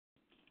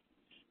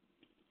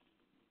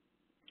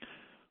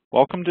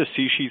Welcome to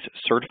CSHE's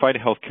Certified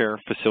Healthcare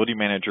Facility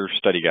Manager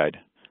Study Guide.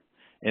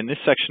 In this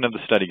section of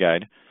the study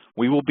guide,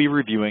 we will be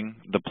reviewing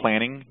the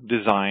planning,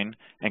 design,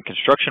 and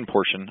construction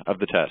portion of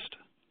the test.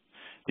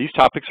 These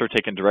topics are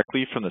taken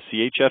directly from the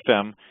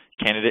CHFM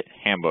Candidate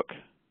Handbook.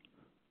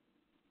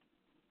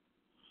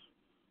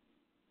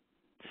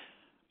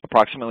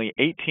 Approximately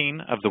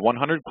 18 of the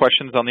 100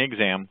 questions on the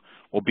exam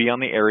will be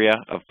on the area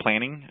of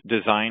planning,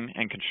 design,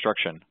 and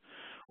construction,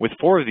 with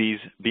 4 of these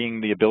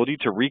being the ability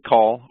to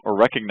recall or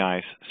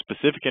recognize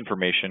specific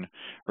information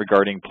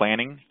regarding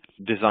planning,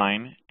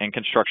 design, and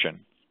construction,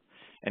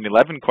 and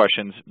 11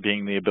 questions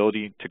being the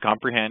ability to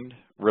comprehend,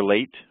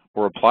 relate,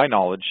 or apply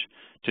knowledge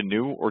to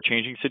new or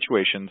changing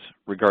situations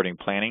regarding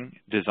planning,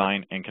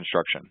 design, and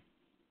construction.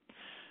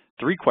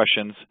 3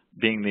 questions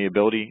being the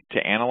ability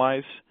to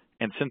analyze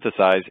and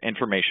synthesize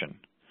information,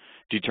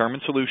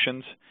 determine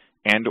solutions,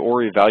 and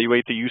or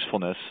evaluate the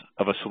usefulness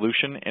of a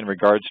solution in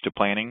regards to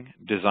planning,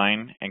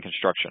 design, and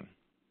construction.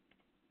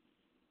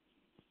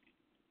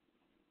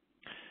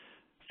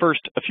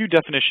 First, a few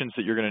definitions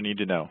that you're going to need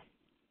to know.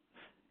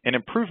 An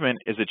improvement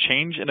is a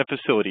change in a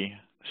facility,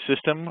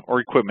 system,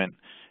 or equipment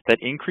that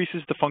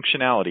increases the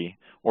functionality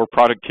or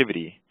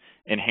productivity,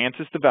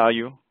 enhances the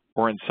value,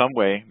 or in some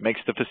way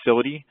makes the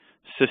facility,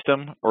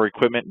 system, or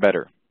equipment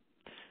better.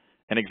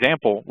 An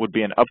example would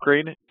be an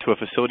upgrade to a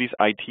facility's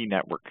IT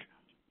network.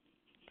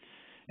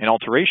 An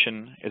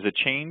alteration is a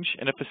change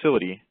in a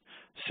facility,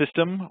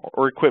 system,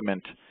 or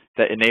equipment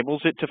that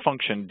enables it to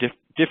function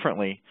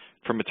differently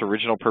from its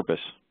original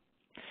purpose.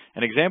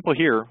 An example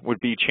here would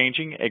be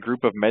changing a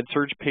group of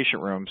med-surg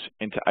patient rooms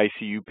into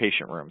ICU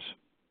patient rooms.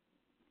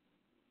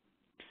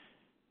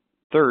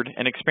 Third,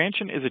 an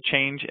expansion is a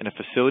change in a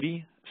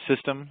facility,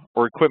 system,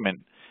 or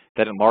equipment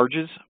that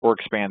enlarges or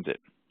expands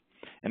it.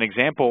 An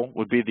example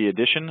would be the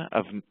addition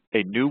of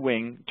a new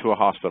wing to a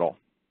hospital.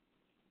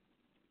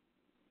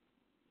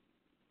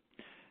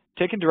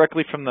 Taken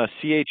directly from the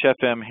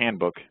CHFM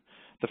handbook,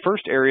 the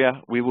first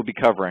area we will be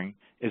covering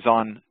is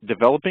on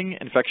developing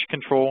infection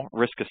control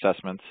risk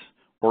assessments,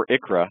 or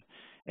ICRA,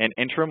 and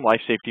interim life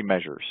safety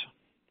measures,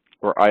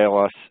 or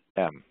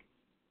ILSM.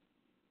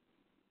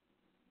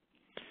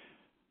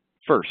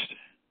 First,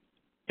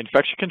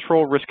 infection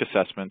control risk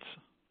assessments,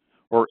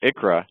 or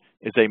ICRA,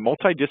 is a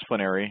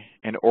multidisciplinary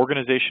and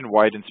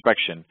organization-wide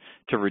inspection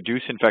to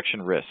reduce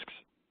infection risks.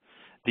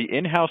 The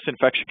in-house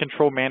infection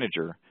control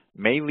manager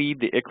may lead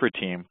the ICRA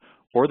team,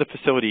 or the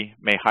facility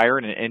may hire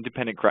an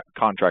independent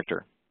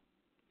contractor.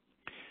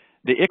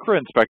 The ICRA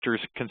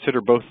inspectors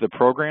consider both the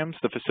programs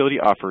the facility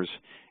offers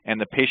and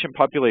the patient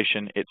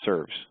population it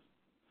serves.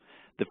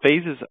 The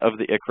phases of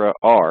the ICRA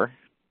are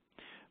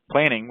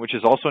planning, which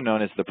is also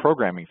known as the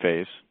programming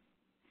phase,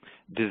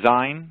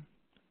 design,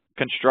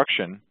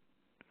 construction,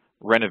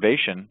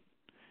 renovation,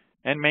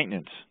 and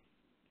maintenance.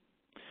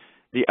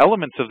 The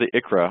elements of the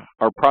ICRA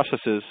are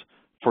processes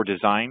for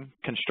design,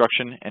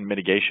 construction, and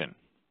mitigation.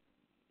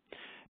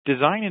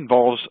 Design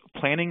involves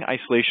planning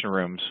isolation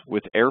rooms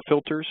with air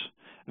filters,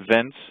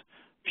 vents,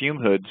 fume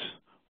hoods,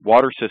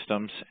 water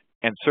systems,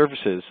 and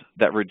services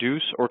that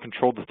reduce or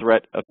control the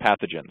threat of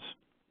pathogens.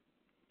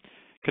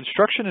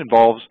 Construction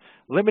involves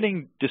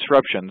limiting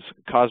disruptions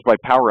caused by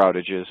power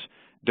outages,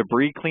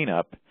 debris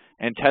cleanup,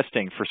 and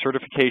testing for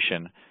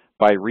certification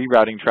by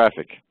rerouting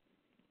traffic.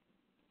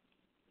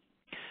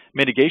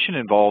 Mitigation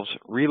involves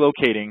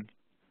relocating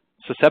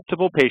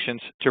susceptible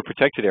patients to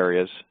protected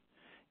areas,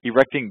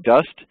 erecting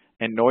dust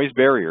and noise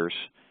barriers,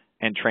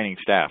 and training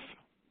staff.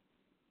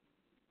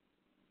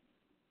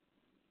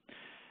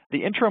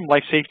 The Interim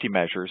Life Safety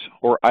Measures,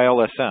 or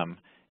ILSM,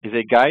 is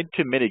a guide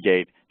to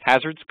mitigate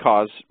hazards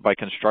caused by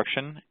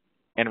construction,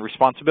 and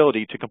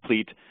responsibility to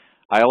complete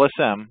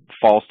ILSM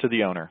falls to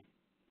the owner.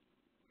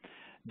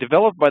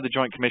 Developed by the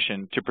Joint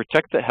Commission to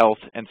protect the health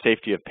and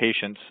safety of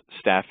patients,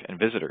 staff, and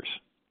visitors.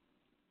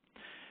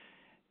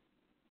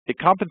 It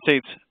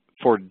compensates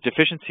for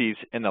deficiencies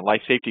in the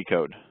Life Safety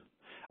Code.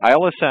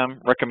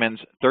 ILSM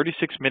recommends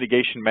 36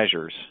 mitigation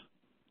measures,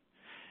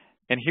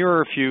 and here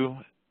are a few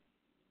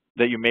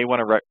that you may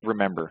want to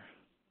remember.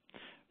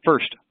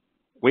 First,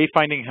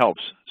 wayfinding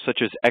helps,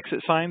 such as exit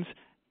signs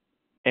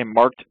and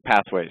marked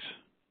pathways.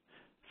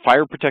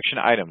 Fire protection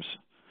items,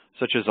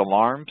 such as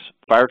alarms,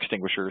 fire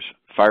extinguishers,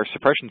 fire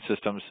suppression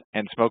systems,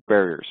 and smoke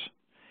barriers.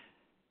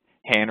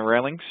 Hand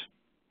railings,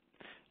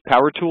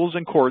 power tools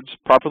and cords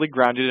properly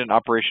grounded and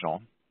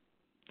operational.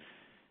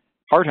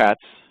 Hard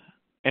hats,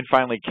 and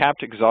finally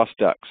capped exhaust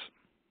ducts.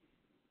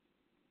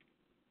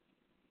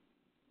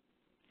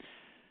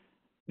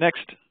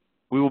 Next,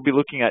 we will be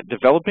looking at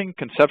developing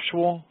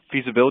conceptual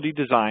feasibility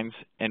designs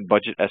and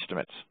budget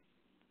estimates.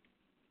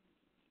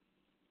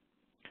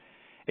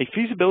 A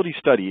feasibility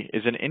study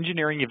is an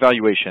engineering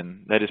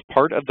evaluation that is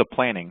part of the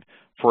planning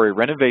for a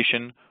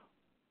renovation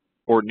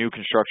or new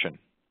construction.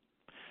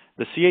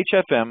 The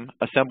CHFM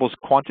assembles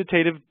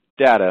quantitative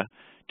data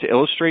to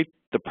illustrate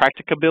the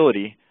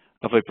practicability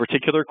of a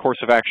particular course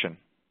of action.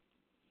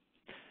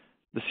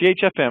 The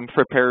CHFM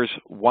prepares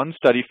one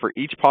study for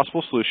each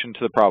possible solution to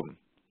the problem.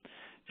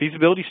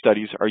 Feasibility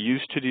studies are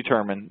used to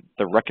determine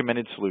the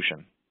recommended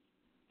solution.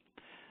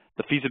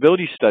 The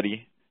feasibility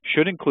study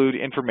should include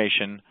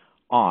information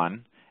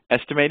on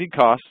estimated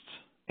costs,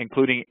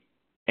 including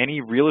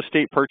any real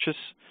estate purchase,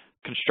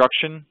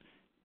 construction,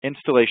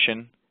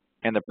 installation,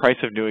 and the price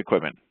of new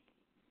equipment.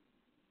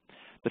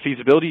 The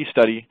feasibility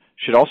study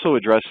should also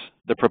address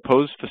the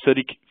proposed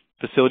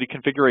facility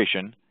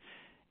configuration,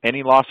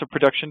 any loss of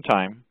production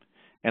time,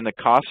 and the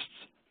costs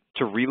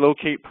to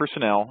relocate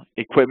personnel,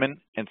 equipment,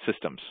 and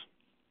systems.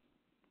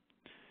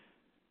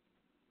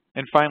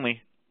 And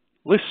finally,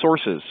 list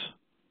sources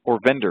or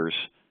vendors,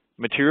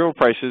 material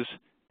prices,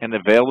 and the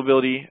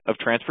availability of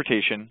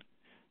transportation,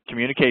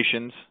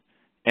 communications,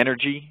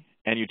 energy,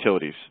 and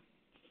utilities.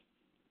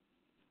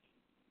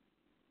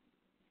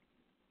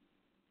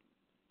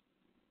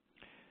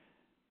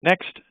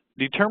 Next,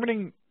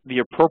 determining the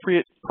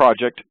appropriate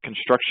project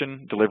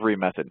construction delivery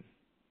method.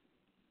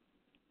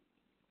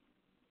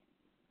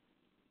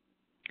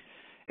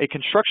 A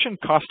construction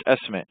cost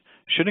estimate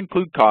should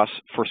include costs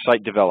for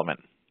site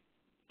development.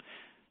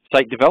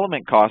 Site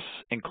development costs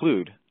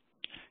include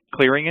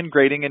clearing and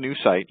grading a new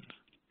site,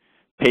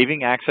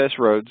 paving access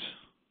roads,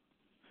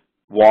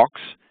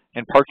 walks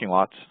and parking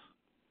lots,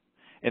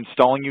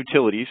 installing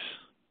utilities,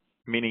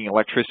 meaning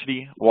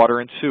electricity, water,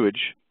 and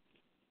sewage,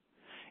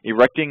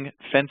 erecting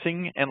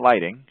fencing and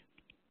lighting,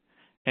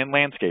 and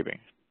landscaping.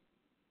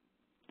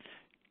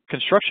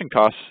 Construction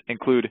costs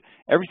include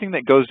everything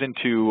that goes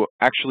into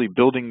actually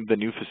building the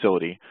new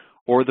facility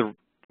or the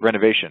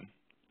renovation,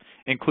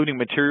 including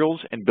materials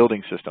and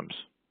building systems.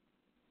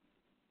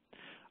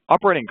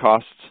 Operating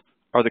costs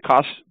are the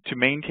costs to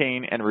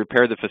maintain and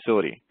repair the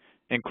facility,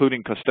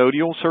 including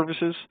custodial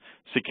services,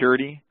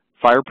 security,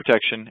 fire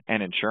protection,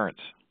 and insurance.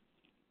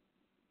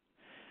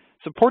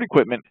 Support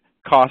equipment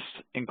costs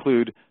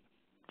include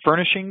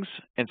furnishings,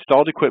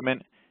 installed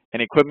equipment,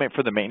 and equipment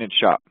for the maintenance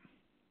shop.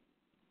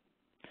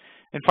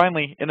 And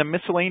finally, in the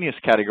miscellaneous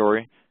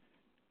category,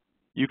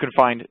 you can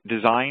find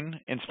design,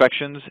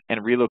 inspections,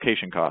 and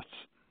relocation costs.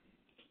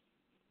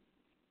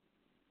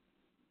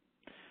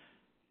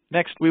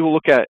 Next, we will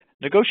look at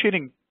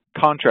negotiating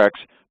contracts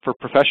for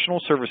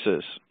professional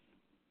services.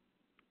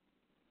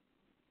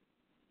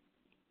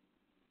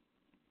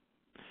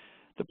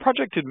 The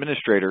project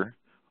administrator,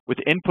 with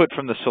input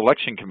from the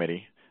selection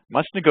committee,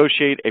 must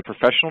negotiate a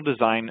professional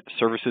design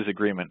services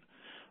agreement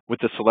with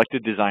the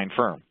selected design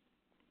firm.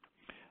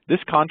 This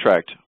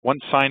contract, once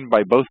signed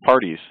by both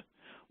parties,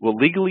 will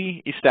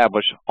legally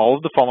establish all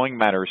of the following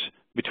matters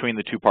between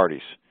the two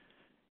parties,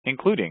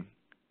 including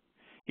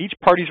each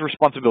party's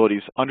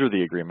responsibilities under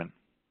the agreement,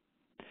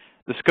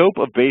 the scope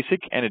of basic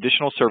and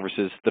additional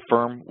services the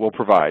firm will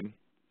provide,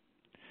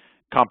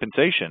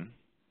 compensation,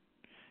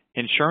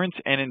 insurance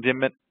and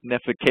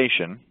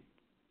indemnification,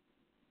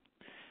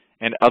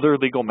 and other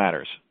legal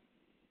matters.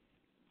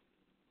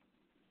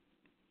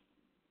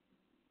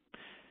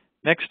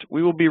 Next,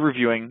 we will be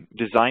reviewing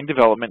design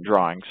development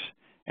drawings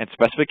and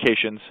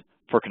specifications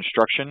for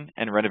construction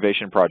and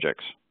renovation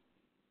projects.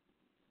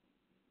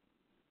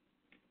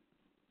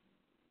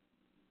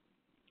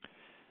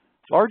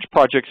 Large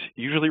projects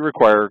usually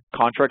require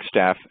contract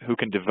staff who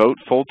can devote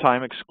full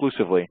time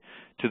exclusively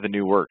to the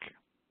new work.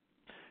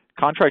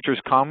 Contractors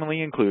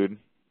commonly include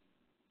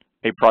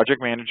a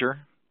project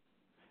manager,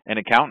 an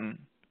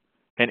accountant,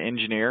 an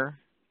engineer,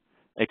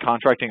 a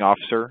contracting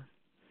officer,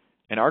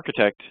 an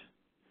architect,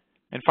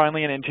 and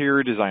finally an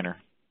interior designer.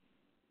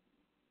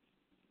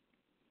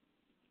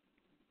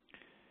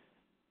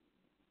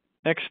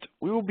 Next,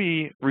 we will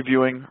be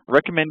reviewing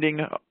recommending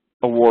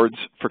awards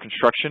for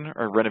construction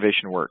or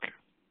renovation work.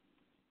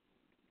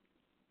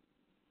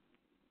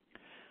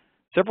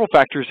 Several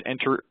factors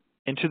enter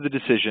into the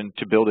decision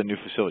to build a new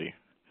facility,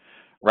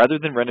 rather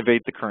than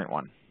renovate the current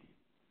one.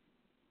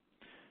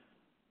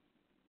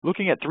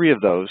 Looking at three of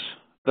those,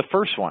 the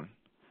first one,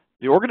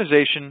 the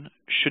organization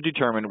should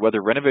determine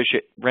whether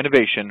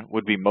renovation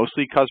would be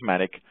mostly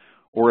cosmetic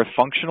or if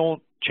functional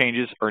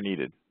changes are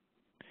needed.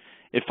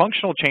 If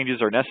functional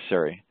changes are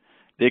necessary,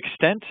 the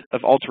extent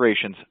of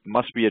alterations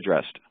must be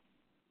addressed.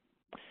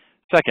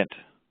 Second,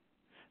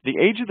 the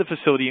age of the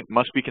facility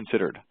must be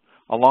considered,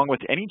 along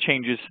with any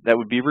changes that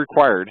would be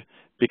required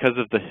because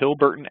of the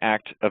Hill-Burton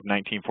Act of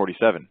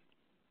 1947,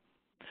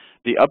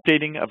 the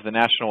updating of the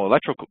National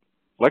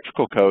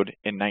Electrical Code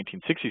in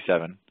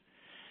 1967,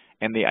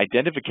 and the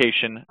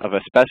identification of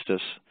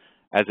asbestos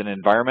as an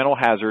environmental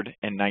hazard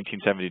in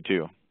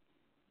 1972.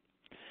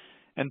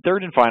 And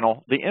third and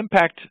final, the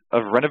impact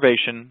of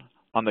renovation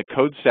on the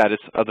code status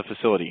of the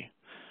facility,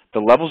 the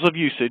levels of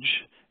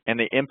usage and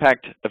the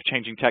impact of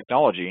changing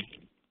technology,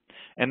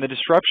 and the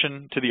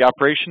disruption to the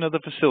operation of the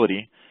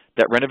facility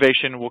that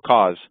renovation will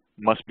cause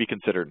must be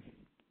considered.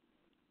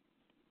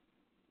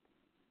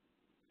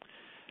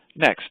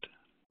 Next,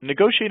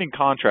 negotiating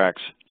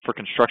contracts for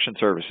construction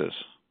services.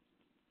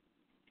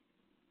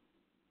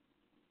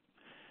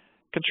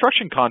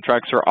 Construction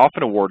contracts are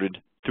often awarded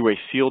through a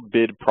sealed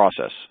bid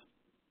process,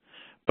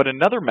 but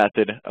another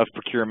method of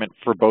procurement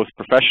for both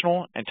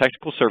professional and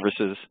technical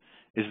services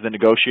is the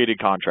negotiated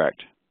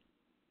contract.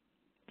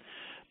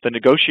 The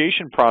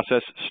negotiation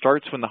process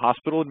starts when the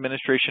hospital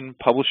administration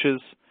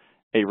publishes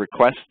a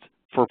request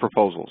for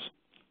proposals,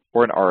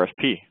 or an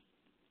RFP.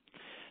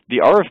 The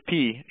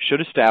RFP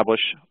should establish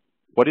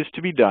what is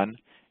to be done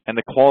and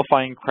the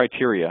qualifying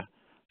criteria,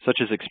 such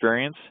as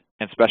experience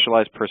and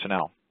specialized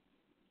personnel.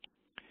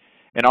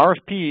 An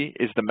RFP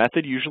is the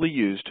method usually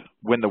used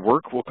when the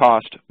work will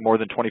cost more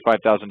than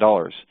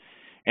 $25,000,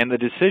 and the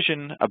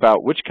decision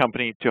about which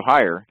company to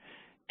hire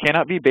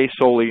cannot be based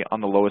solely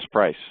on the lowest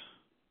price.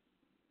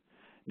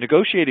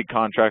 Negotiated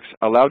contracts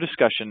allow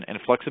discussion and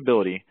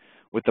flexibility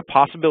with the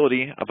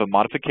possibility of a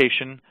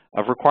modification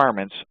of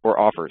requirements or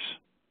offers.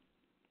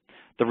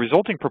 The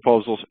resulting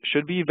proposals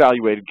should be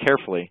evaluated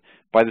carefully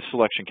by the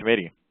selection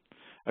committee,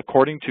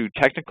 according to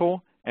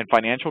technical and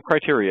financial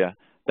criteria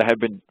that have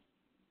been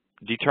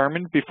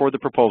determined before the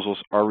proposals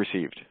are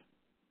received.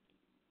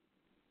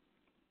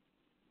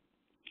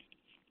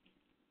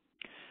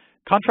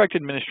 Contract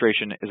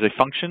administration is a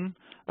function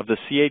of the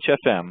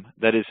CHFM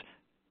that is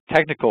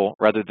technical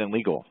rather than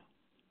legal.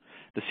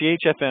 The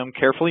CHFM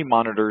carefully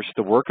monitors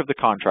the work of the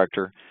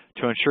contractor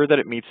to ensure that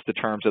it meets the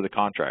terms of the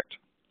contract.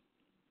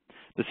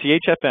 The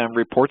CHFM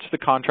reports the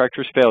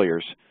contractor's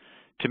failures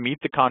to meet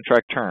the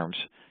contract terms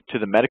to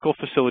the Medical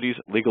Facilities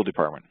Legal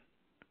Department.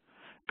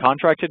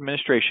 Contract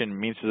administration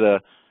means the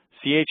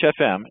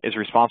CHFM is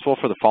responsible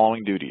for the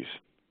following duties: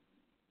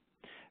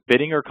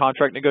 bidding or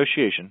contract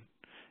negotiation,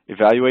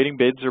 evaluating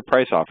bids or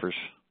price offers,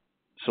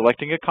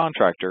 selecting a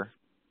contractor,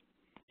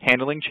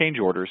 handling change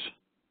orders,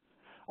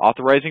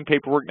 authorizing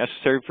paperwork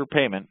necessary for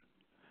payment,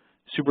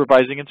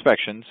 supervising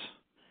inspections,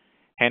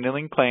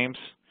 handling claims,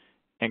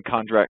 and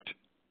contract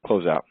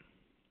closeout.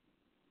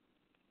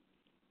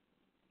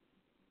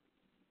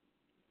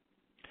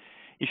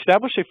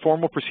 Establish a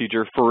formal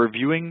procedure for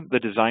reviewing the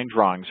design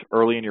drawings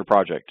early in your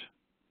project.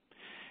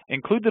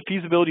 Include the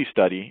feasibility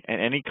study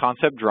and any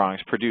concept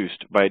drawings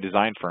produced by a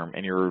design firm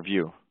in your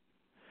review.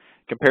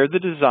 Compare the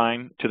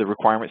design to the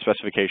requirement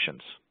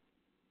specifications.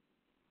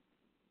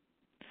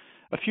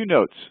 A few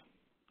notes.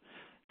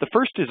 The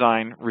first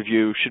design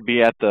review should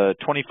be at the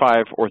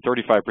 25 or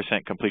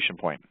 35% completion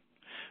point,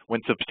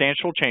 when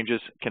substantial changes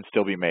can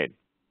still be made.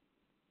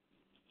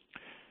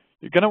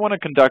 You're going to want to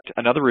conduct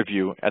another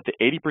review at the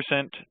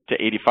 80% to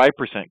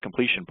 85%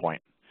 completion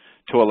point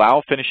to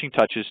allow finishing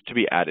touches to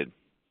be added.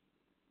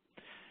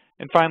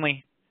 And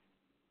finally,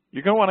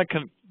 you're going to want to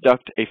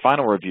conduct a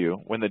final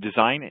review when the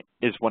design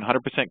is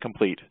 100%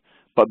 complete,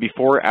 but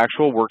before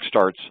actual work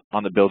starts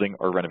on the building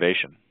or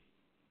renovation.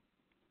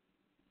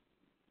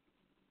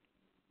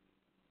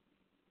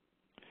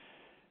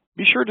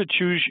 Be sure to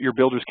choose your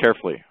builders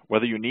carefully,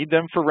 whether you need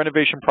them for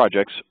renovation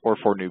projects or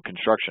for new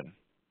construction.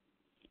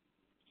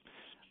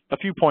 A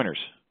few pointers.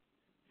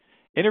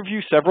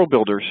 Interview several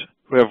builders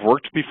who have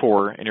worked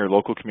before in your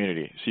local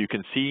community so you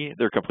can see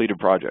their completed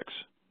projects.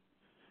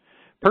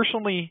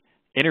 Personally,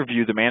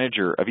 interview the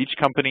manager of each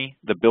company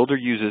the builder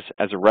uses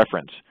as a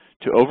reference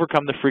to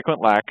overcome the frequent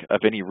lack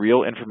of any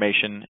real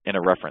information in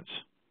a reference.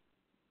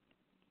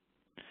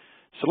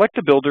 Select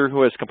a builder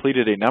who has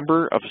completed a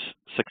number of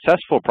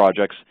successful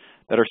projects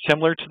that are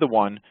similar to the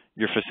one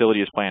your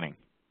facility is planning.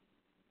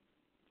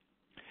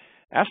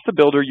 Ask the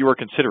builder you are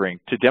considering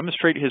to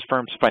demonstrate his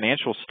firm's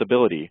financial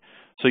stability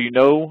so you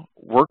know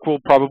work will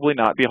probably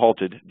not be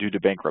halted due to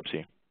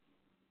bankruptcy.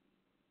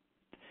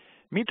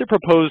 Meet the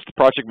proposed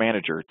project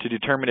manager to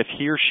determine if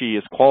he or she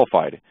is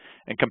qualified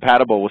and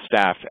compatible with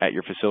staff at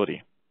your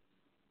facility.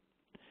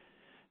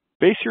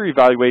 Base your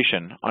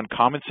evaluation on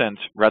common sense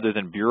rather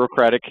than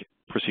bureaucratic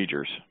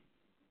procedures.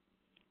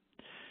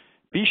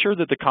 Be sure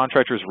that the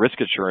contractor's risk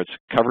insurance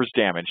covers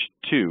damage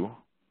to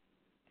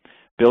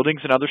buildings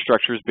and other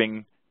structures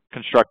being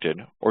constructed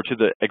or to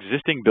the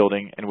existing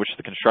building in which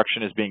the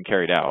construction is being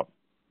carried out.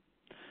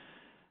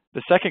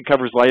 The second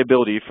covers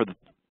liability for the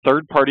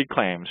third-party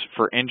claims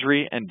for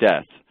injury and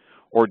death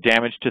or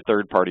damage to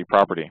third-party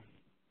property.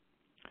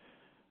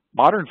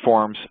 Modern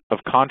forms of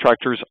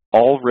contractors'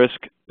 all-risk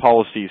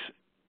policies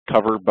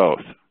cover both.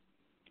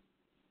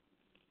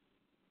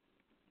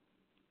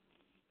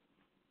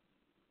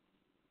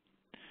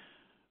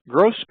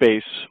 Gross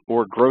space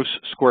or gross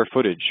square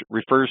footage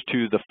refers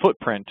to the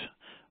footprint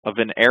of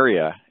an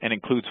area and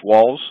includes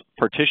walls,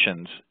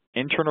 partitions,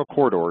 internal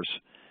corridors,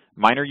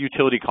 minor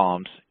utility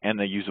columns, and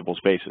the usable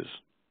spaces.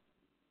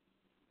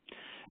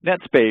 Net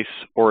space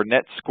or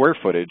net square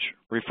footage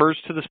refers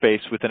to the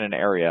space within an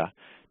area,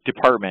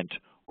 department,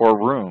 or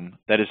room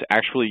that is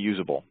actually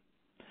usable.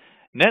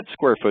 Net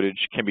square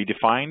footage can be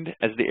defined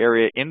as the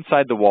area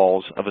inside the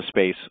walls of a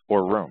space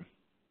or room.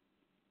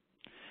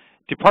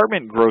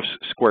 Department gross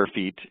square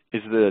feet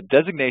is the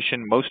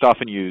designation most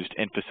often used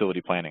in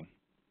facility planning.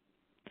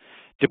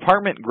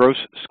 Department gross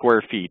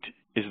square feet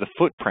is the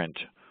footprint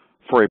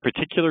for a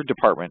particular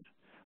department,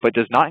 but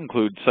does not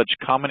include such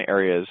common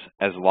areas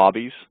as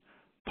lobbies,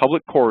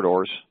 public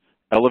corridors,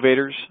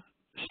 elevators,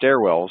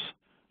 stairwells,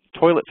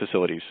 toilet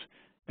facilities,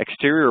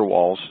 exterior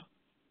walls,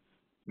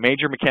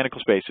 major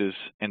mechanical spaces,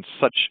 and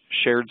such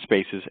shared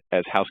spaces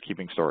as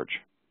housekeeping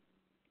storage.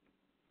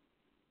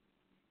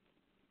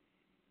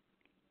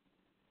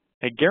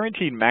 A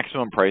guaranteed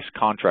maximum price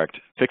contract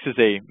fixes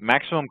a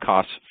maximum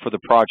cost for the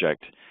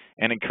project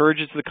and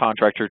encourages the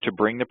contractor to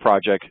bring the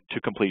project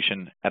to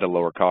completion at a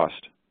lower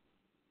cost.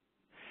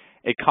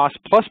 A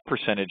cost-plus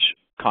percentage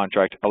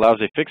contract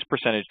allows a fixed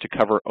percentage to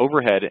cover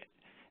overhead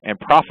and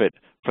profit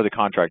for the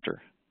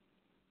contractor.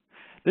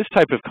 This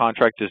type of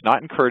contract does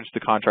not encourage the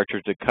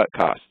contractor to cut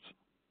costs.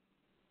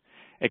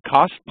 A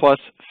cost-plus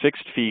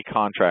fixed-fee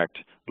contract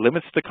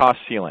limits the cost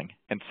ceiling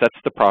and sets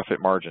the profit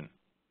margin.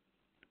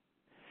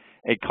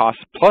 A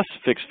cost-plus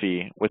fixed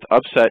fee with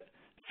upset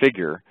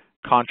figure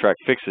contract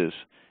fixes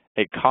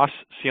a cost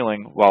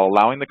ceiling while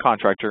allowing the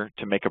contractor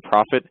to make a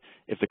profit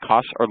if the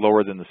costs are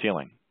lower than the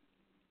ceiling.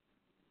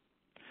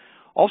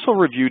 Also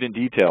reviewed in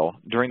detail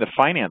during the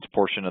finance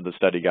portion of the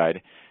study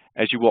guide,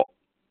 as you will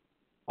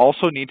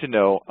also need to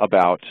know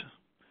about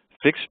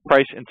fixed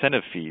price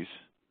incentive fees,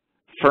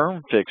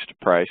 firm fixed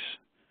price,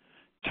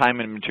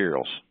 time and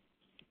materials.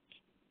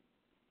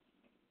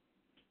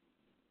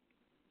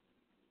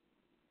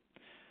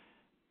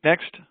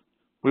 Next,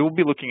 we will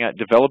be looking at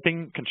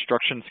developing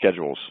construction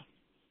schedules.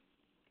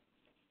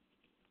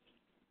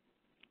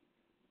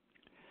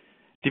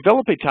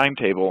 Develop a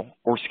timetable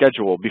or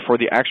schedule before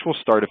the actual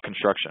start of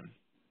construction.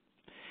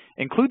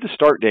 Include the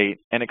start date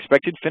and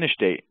expected finish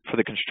date for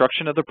the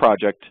construction of the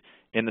project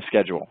in the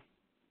schedule.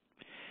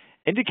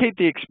 Indicate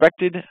the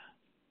expected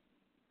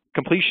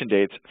completion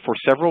dates for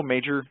several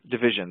major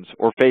divisions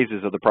or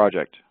phases of the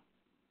project.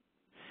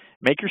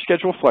 Make your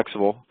schedule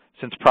flexible,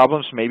 since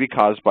problems may be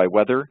caused by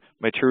weather,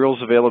 materials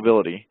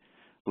availability,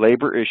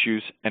 labor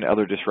issues, and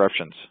other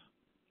disruptions.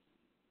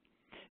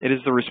 It is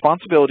the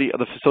responsibility of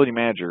the facility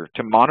manager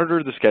to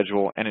monitor the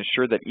schedule and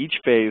ensure that each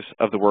phase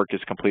of the work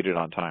is completed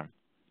on time.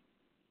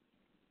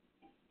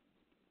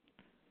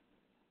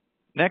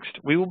 Next,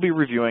 we will be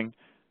reviewing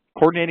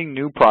coordinating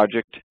new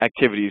project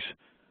activities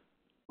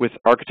with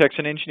architects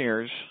and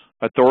engineers,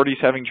 authorities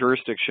having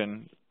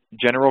jurisdiction,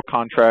 general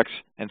contracts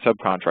and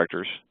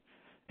subcontractors,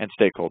 and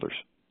stakeholders.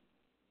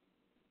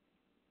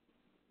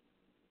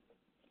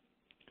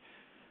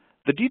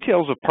 The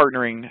details of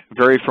partnering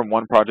vary from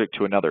one project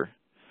to another,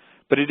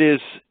 but it is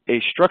a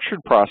structured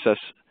process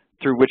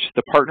through which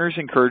the partners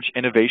encourage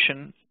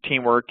innovation,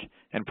 teamwork,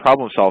 and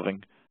problem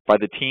solving by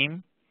the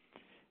team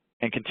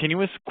and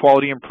continuous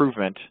quality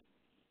improvement.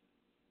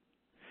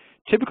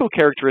 Typical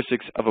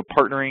characteristics of a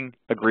partnering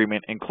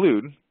agreement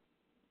include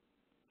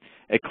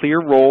a clear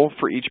role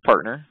for each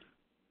partner,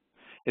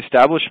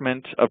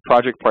 establishment of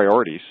project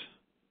priorities,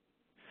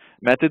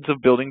 methods of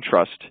building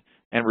trust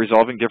and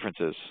resolving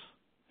differences,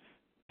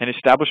 and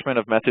establishment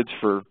of methods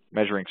for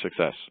measuring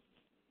success.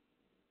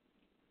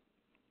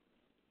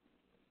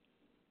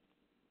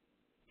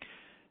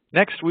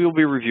 Next, we will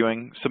be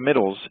reviewing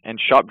submittals and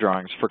shop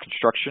drawings for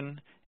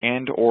construction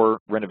and/or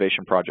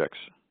renovation projects.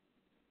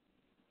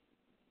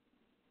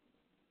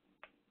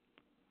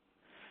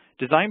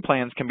 Design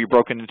plans can be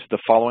broken into the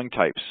following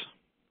types.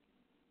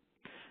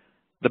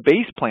 The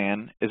base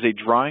plan is a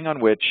drawing on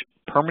which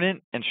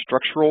permanent and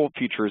structural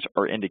features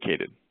are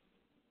indicated.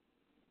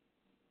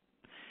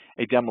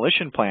 A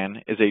demolition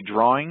plan is a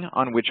drawing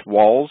on which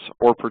walls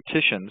or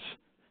partitions,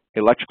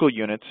 electrical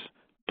units,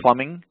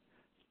 plumbing,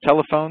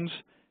 telephones,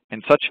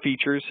 and such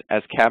features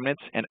as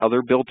cabinets and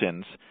other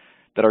built-ins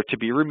that are to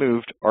be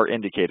removed are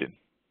indicated.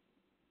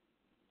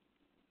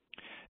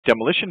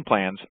 Demolition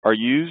plans are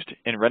used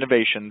in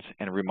renovations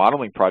and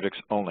remodeling projects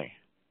only.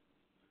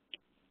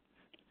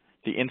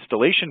 The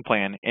installation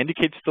plan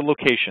indicates the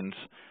locations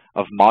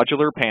of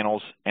modular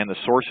panels and the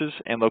sources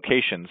and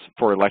locations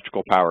for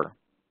electrical power.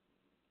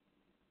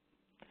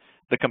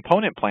 The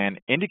component plan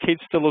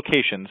indicates the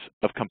locations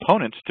of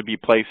components to be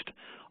placed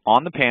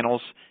on the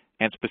panels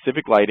and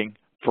specific lighting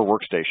for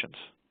workstations.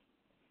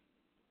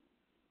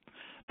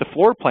 The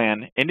floor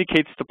plan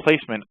indicates the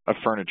placement of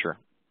furniture.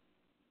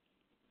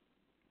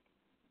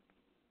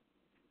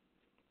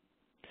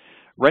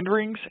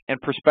 Renderings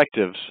and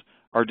perspectives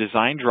are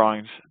design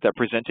drawings that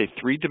present a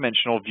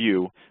three-dimensional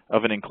view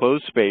of an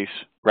enclosed space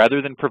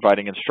rather than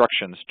providing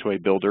instructions to a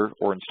builder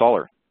or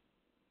installer.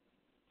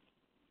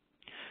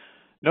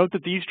 Note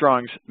that these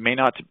drawings may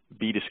not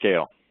be to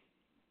scale.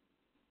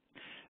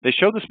 They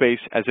show the space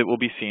as it will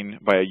be seen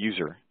by a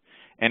user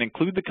and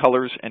include the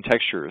colors and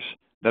textures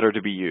that are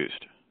to be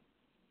used.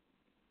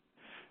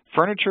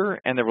 Furniture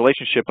and the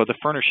relationship of the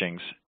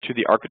furnishings to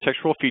the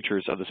architectural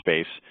features of the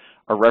space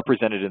are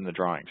represented in the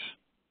drawings.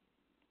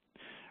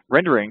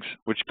 Renderings,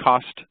 which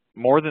cost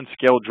more than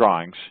scaled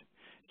drawings,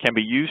 can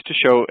be used to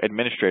show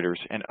administrators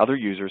and other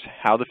users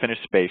how the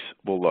finished space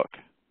will look.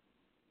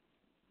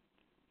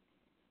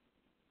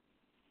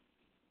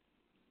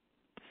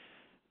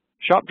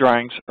 Shop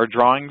drawings are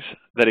drawings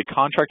that a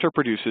contractor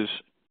produces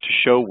to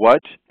show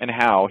what and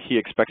how he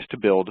expects to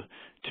build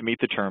to meet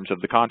the terms of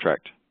the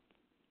contract.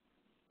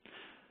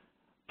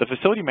 The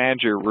facility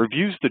manager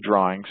reviews the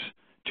drawings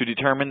to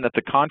determine that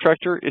the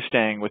contractor is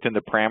staying within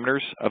the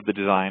parameters of the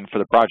design for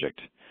the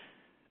project,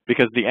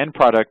 because the end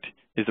product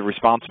is the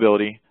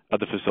responsibility of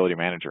the facility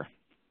manager.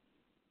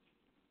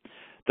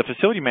 The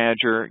facility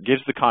manager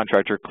gives the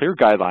contractor clear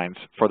guidelines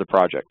for the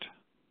project.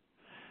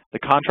 The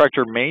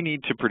contractor may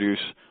need to produce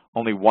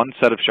only one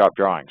set of shop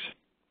drawings.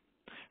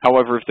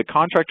 However, if the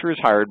contractor is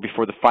hired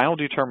before the final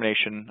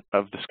determination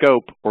of the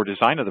scope or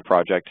design of the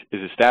project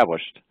is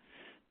established,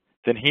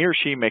 then he or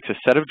she makes a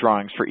set of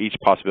drawings for each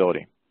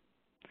possibility.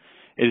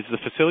 It is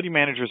the facility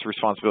manager's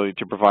responsibility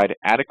to provide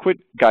adequate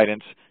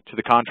guidance to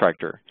the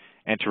contractor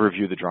and to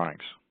review the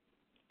drawings.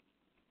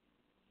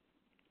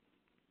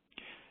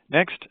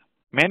 Next,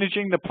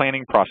 managing the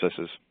planning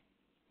processes.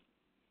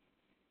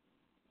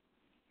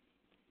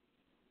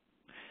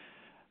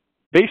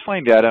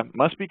 Baseline data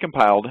must be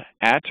compiled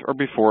at or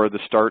before the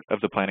start of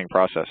the planning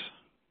process.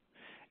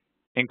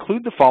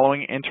 Include the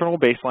following internal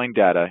baseline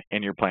data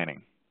in your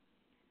planning: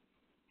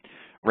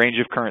 range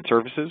of current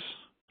services,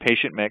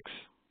 patient mix,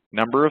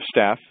 number of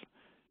staff,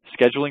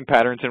 scheduling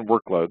patterns and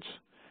workloads,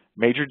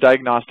 major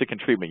diagnostic and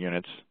treatment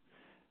units,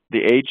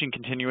 the age and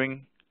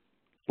continuing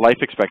life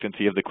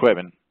expectancy of the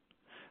equipment,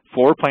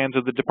 floor plans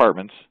of the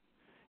departments,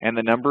 and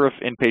the number of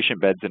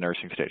inpatient beds and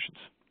nursing stations.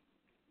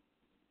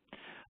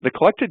 The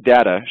collected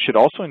data should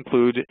also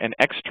include an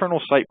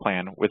external site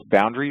plan with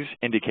boundaries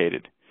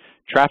indicated,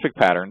 traffic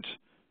patterns,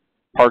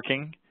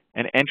 parking,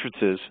 and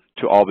entrances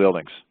to all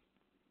buildings.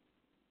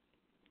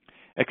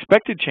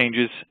 Expected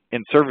changes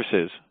in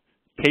services,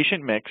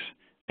 patient mix,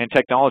 and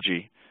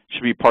technology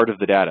should be part of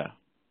the data.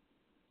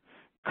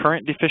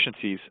 Current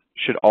deficiencies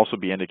should also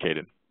be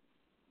indicated.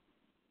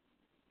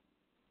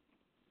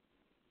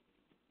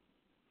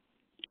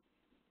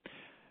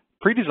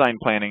 Pre-design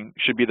planning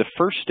should be the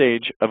first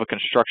stage of a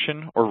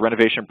construction or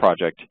renovation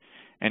project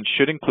and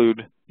should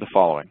include the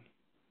following.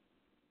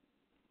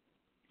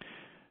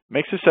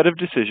 Makes a set of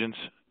decisions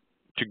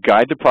to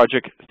guide the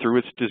project through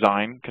its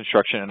design,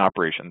 construction, and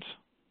operations.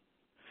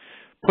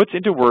 Puts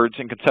into words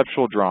and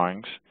conceptual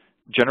drawings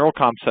general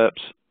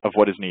concepts of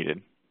what is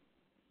needed.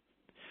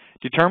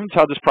 Determines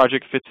how this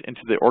project fits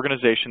into the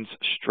organization's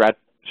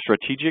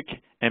strategic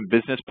and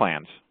business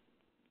plans.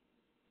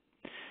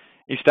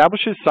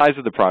 Establishes size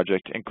of the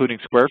project, including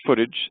square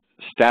footage,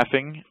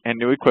 staffing, and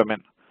new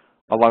equipment,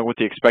 along with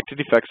the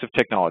expected effects of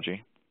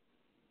technology.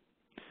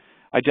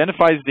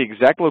 Identifies the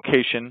exact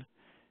location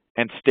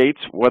and states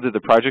whether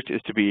the project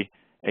is to be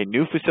a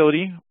new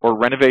facility or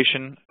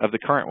renovation of the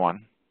current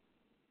one.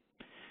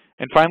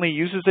 And finally,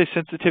 uses a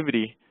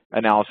sensitivity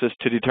analysis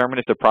to determine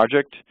if the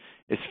project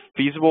is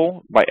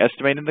feasible by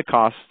estimating the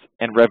costs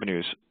and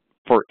revenues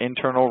for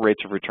internal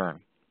rates of return.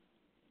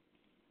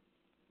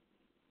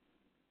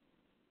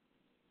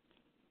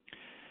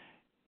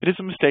 It is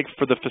a mistake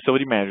for the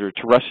facility manager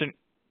to rush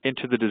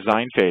into the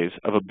design phase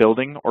of a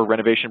building or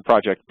renovation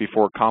project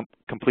before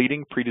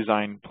completing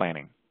pre-design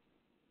planning.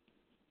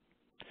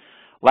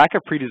 Lack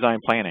of pre-design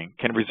planning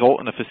can result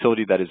in a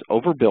facility that is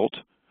overbuilt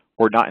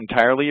or not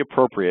entirely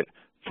appropriate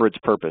for its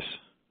purpose.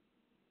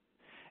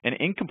 An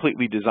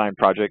incompletely designed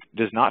project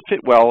does not fit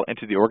well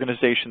into the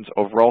organization's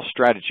overall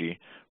strategy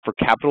for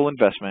capital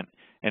investment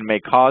and may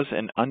cause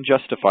an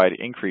unjustified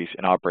increase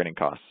in operating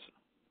costs.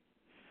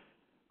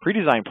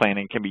 Pre-design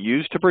planning can be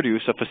used to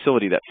produce a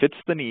facility that fits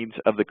the needs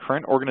of the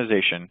current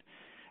organization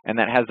and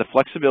that has the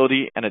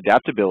flexibility and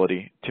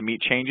adaptability to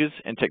meet changes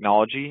in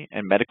technology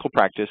and medical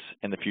practice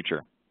in the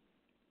future.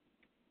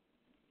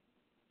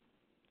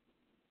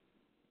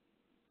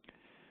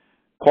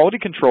 Quality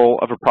control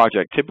of a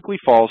project typically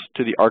falls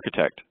to the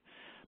architect,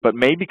 but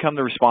may become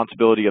the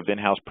responsibility of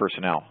in-house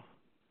personnel.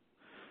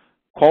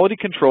 Quality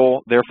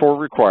control therefore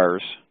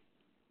requires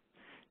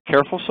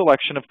careful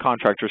selection of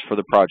contractors for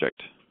the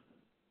project.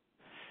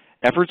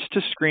 Efforts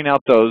to screen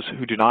out those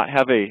who do not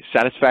have a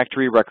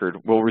satisfactory record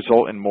will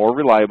result in more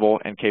reliable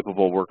and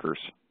capable workers.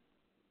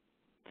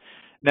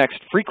 Next,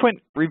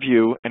 frequent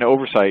review and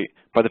oversight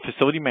by the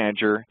facility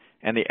manager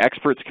and the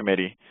experts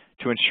committee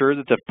to ensure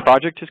that the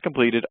project is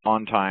completed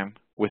on time,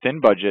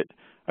 within budget,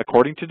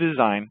 according to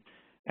design,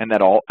 and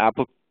that all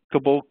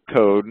applicable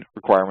code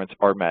requirements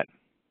are met.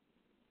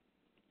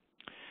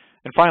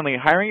 And finally,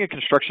 hiring a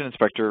construction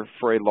inspector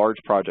for a large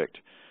project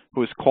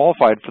who is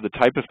qualified for the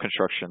type of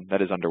construction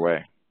that is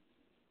underway.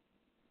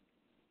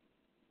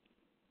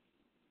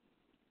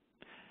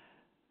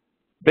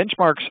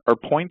 Benchmarks are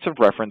points of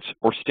reference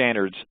or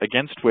standards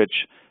against which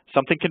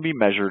something can be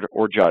measured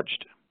or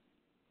judged.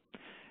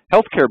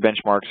 Healthcare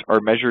benchmarks are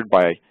measured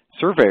by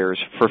surveyors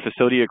for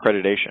facility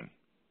accreditation.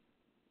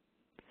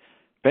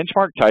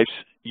 Benchmark types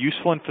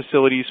useful in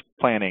facilities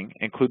planning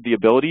include the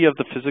ability of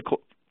the physical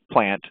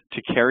plant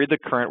to carry the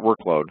current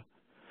workload,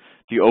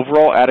 the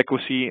overall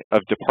adequacy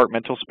of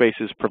departmental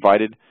spaces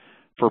provided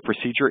for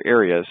procedure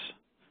areas,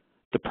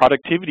 the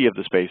productivity of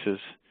the spaces,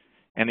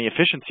 and the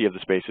efficiency of the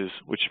spaces,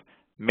 which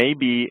may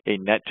be a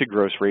net to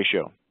gross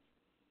ratio.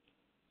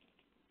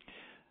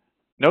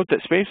 Note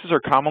that spaces are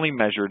commonly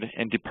measured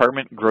in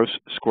department gross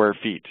square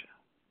feet.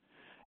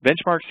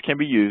 Benchmarks can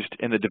be used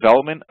in the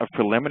development of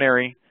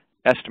preliminary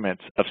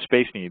estimates of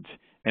space needs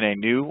in a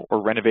new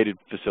or renovated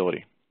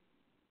facility.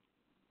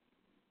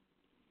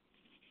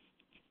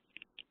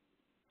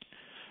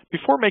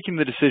 Before making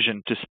the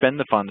decision to spend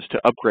the funds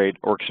to upgrade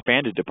or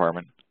expand a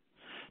department,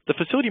 the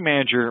facility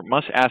manager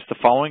must ask the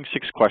following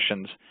 6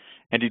 questions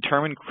and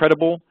determine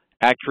credible,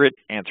 accurate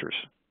answers.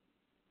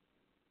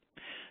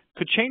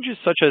 Could changes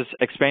such as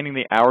expanding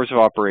the hours of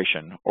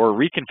operation or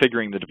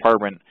reconfiguring the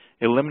department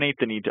eliminate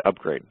the need to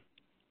upgrade?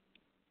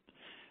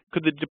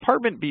 Could the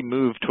department be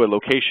moved to a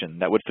location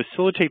that would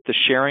facilitate the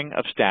sharing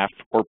of staff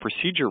or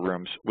procedure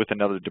rooms with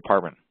another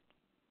department?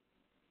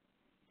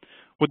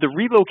 Would the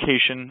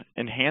relocation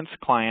enhance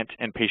client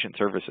and patient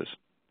services?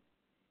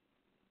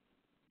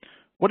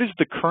 What is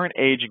the current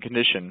age and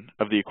condition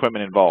of the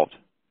equipment involved?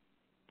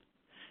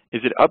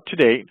 Is it up to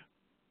date,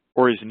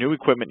 or is new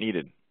equipment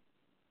needed?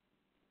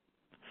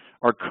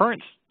 Are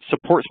current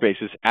support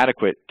spaces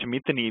adequate to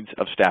meet the needs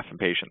of staff and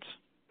patients?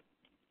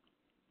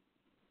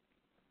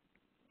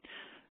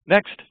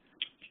 Next,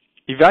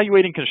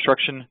 evaluating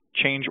construction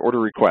change order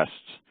requests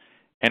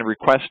and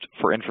request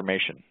for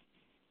information.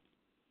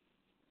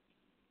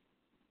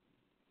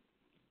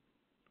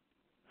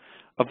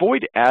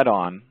 Avoid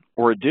add-on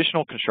or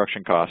additional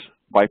construction costs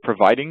by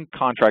providing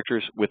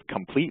contractors with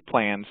complete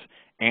plans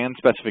and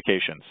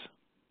specifications.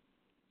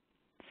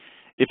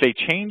 If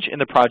a change in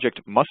the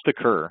project must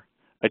occur,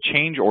 a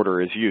change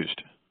order is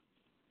used.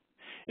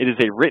 It is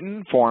a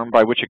written form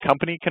by which a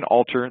company can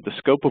alter the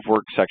scope of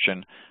work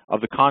section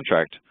of the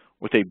contract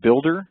with a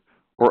builder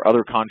or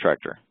other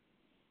contractor.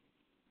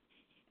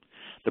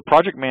 The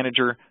project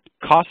manager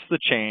costs the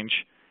change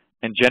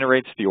and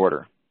generates the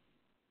order.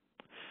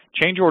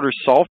 Change orders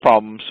solve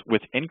problems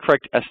with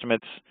incorrect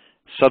estimates,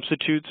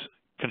 substitutes,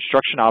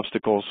 construction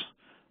obstacles,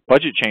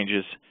 budget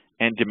changes,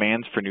 and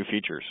demands for new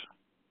features.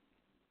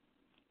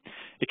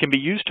 It can be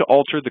used to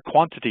alter the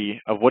quantity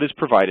of what is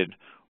provided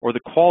or the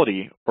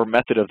quality or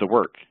method of the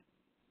work.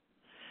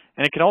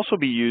 And it can also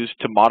be used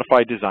to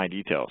modify design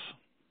details.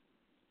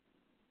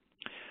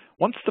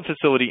 Once the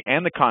facility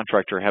and the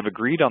contractor have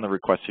agreed on the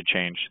requested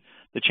change,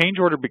 the change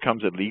order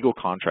becomes a legal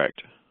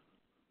contract.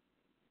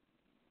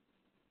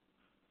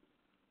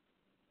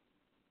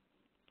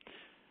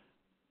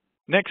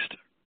 Next,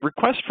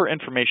 requests for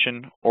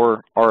information,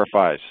 or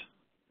RFIs.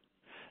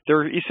 There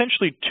are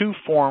essentially two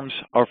forms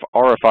of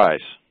RFIs.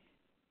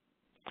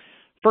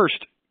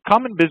 First,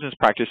 common business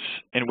practice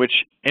in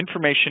which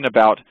information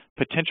about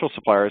potential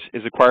suppliers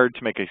is acquired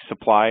to make a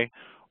supply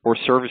or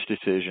service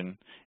decision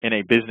in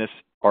a business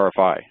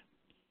RFI.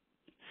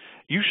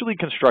 Usually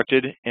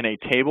constructed in a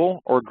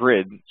table or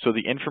grid so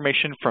the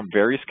information from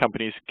various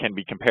companies can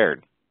be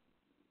compared.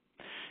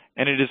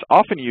 And it is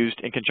often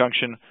used in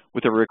conjunction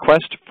with a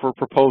request for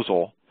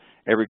proposal,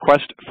 a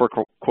request for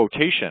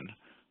quotation,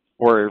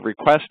 or a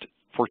request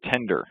for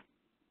tender.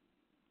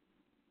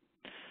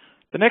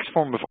 The next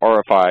form of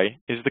RFI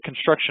is the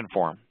construction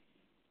form.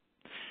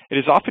 It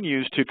is often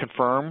used to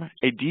confirm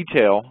a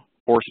detail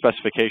or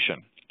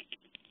specification.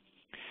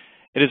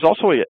 It is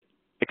also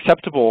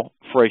acceptable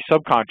for a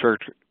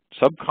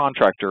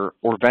subcontractor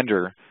or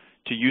vendor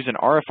to use an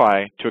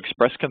RFI to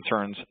express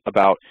concerns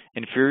about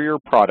inferior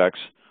products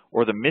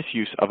or the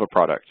misuse of a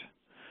product,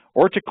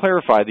 or to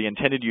clarify the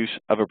intended use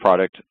of a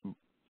product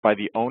by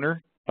the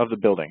owner of the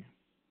building.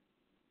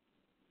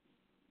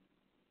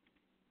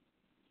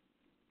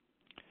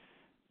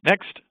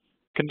 Next,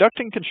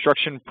 conducting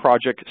construction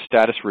project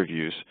status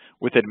reviews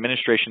with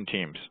administration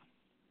teams.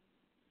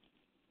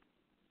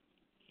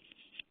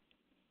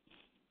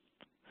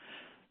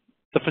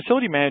 The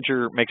facility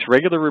manager makes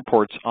regular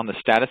reports on the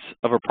status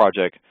of a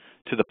project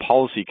to the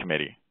policy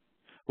committee,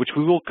 which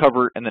we will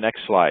cover in the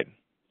next slide,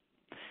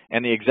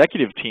 and the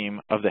executive team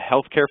of the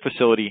healthcare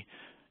facility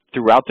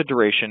throughout the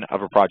duration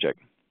of a project.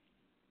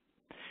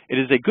 It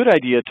is a good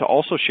idea to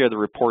also share the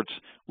reports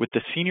with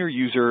the senior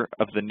user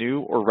of the new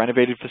or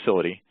renovated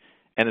facility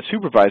and the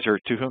supervisor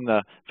to whom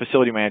the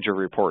facility manager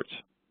reports.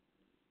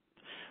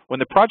 When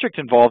the project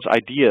involves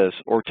ideas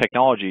or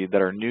technology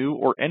that are new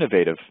or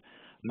innovative,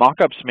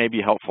 mock-ups may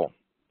be helpful.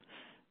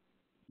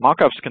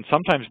 Mock-ups can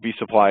sometimes be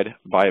supplied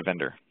by a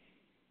vendor.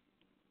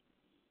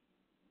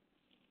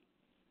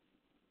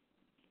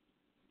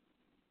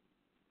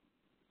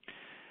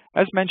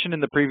 As mentioned in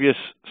the previous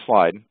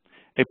slide,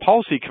 a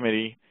policy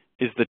committee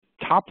is the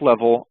top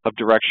level of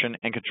direction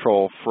and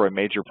control for a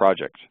major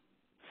project.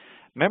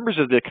 Members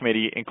of the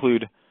committee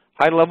include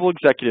high-level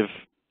executives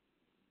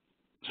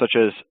such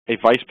as a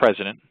vice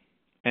president,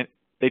 and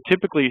they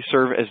typically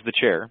serve as the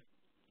chair,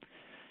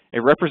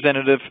 a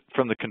representative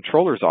from the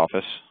controller's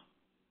office,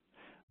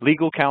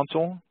 legal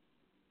counsel,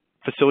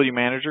 facility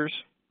managers,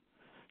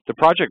 the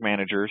project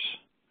managers,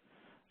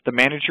 the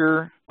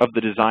manager of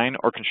the design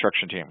or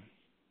construction team.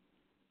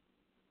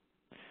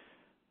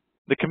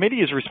 The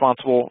committee is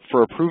responsible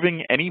for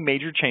approving any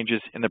major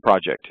changes in the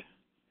project,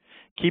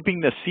 keeping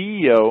the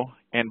CEO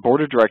and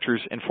board of directors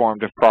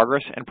informed of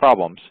progress and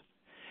problems,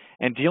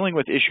 and dealing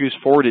with issues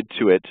forwarded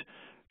to it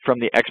from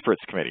the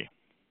experts committee.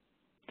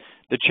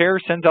 The chair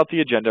sends out the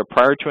agenda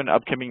prior to an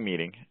upcoming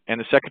meeting, and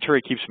the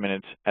secretary keeps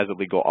minutes as a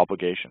legal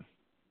obligation.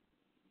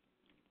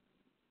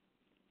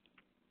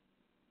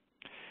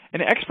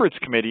 An experts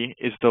committee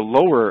is the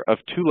lower of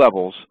two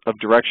levels of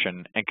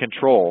direction and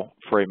control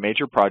for a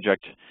major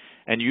project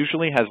and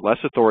usually has less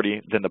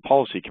authority than the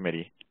policy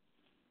committee.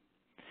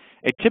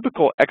 A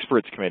typical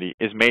experts committee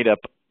is made up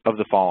of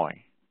the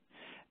following: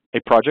 a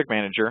project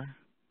manager,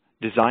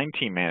 design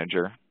team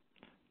manager,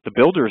 the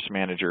builder's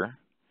manager,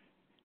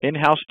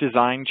 in-house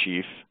design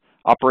chief,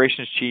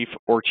 operations chief,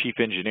 or chief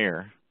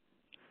engineer,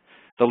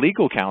 the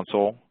legal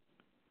counsel,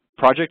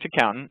 project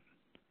accountant,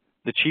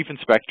 the chief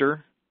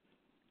inspector,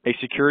 a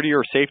security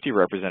or safety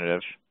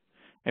representative,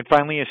 and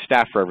finally a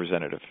staff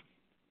representative.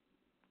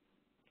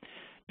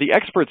 The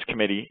experts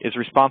committee is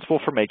responsible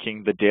for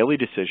making the daily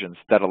decisions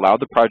that allow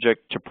the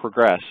project to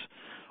progress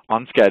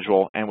on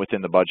schedule and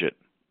within the budget.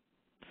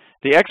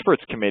 The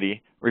experts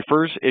committee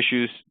refers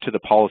issues to the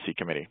policy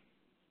committee.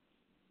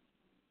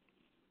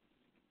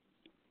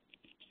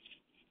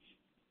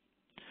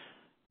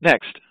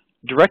 Next,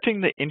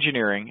 directing the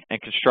engineering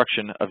and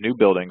construction of new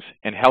buildings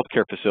and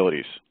healthcare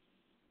facilities.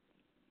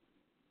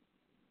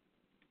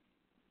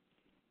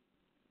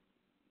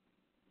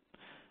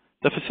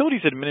 The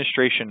Facilities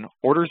Administration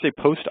orders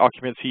a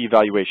post-occupancy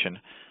evaluation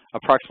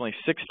approximately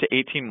 6 to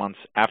 18 months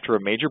after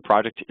a major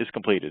project is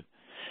completed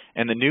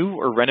and the new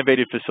or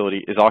renovated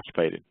facility is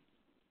occupied.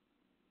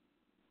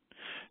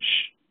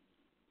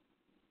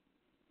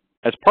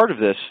 As part of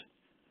this,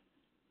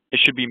 it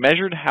should be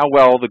measured how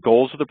well the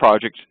goals of the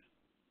project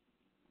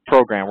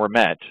program were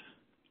met,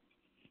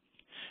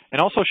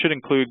 and also should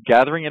include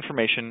gathering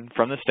information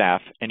from the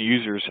staff and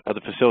users of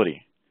the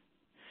facility,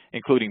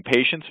 including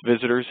patients,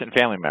 visitors, and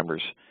family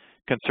members,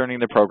 concerning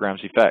the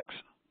program's effects.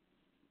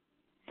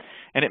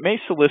 And it may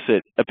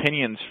solicit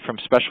opinions from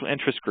special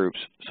interest groups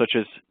such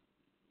as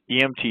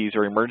EMTs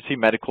or emergency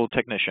medical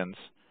technicians,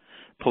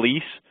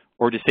 police,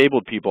 or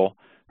disabled people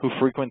who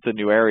frequent the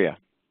new area.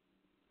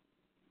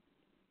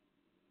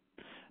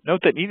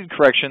 Note that needed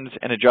corrections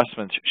and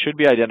adjustments should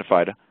be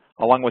identified,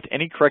 along with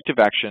any corrective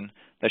action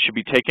that should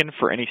be taken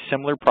for any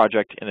similar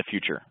project in the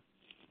future.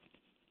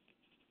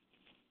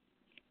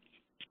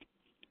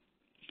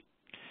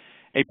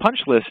 A punch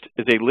list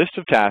is a list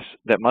of tasks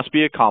that must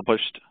be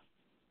accomplished.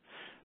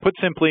 Put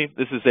simply,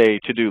 this is a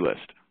to-do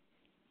list.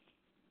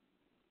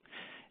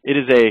 It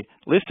is a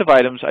list of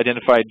items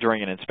identified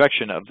during an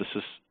inspection of the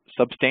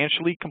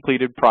substantially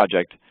completed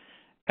project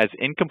as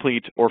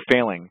incomplete or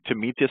failing to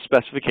meet the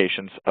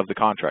specifications of the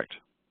contract.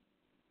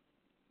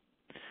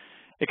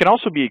 It can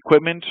also be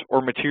equipment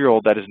or material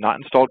that is not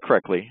installed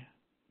correctly,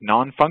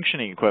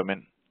 non-functioning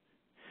equipment,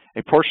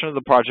 a portion of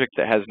the project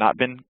that has not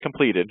been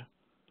completed,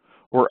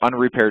 or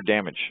unrepaired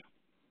damage.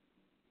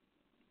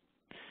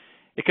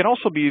 It can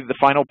also be the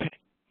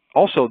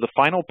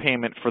final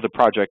payment for the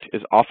project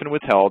is often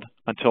withheld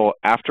until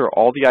after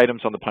all the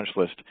items on the punch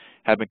list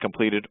have been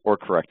completed or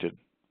corrected.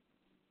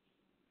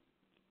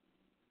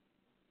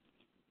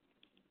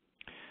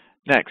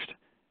 Next,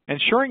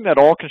 ensuring that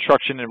all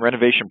construction and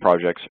renovation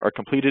projects are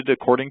completed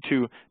according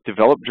to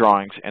developed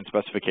drawings and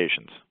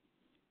specifications.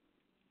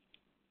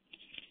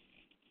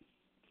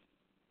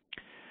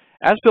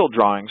 As-built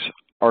drawings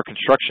are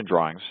construction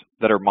drawings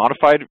that are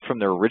modified from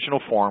their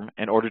original form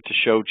in order to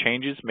show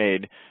changes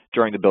made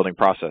during the building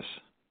process.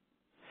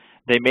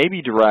 They may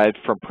be derived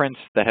from prints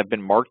that have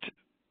been marked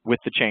with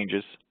the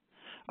changes,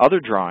 other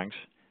drawings,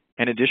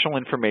 and additional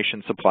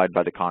information supplied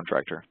by the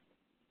contractor.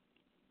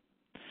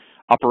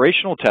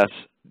 Operational tests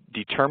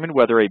determine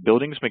whether a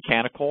building's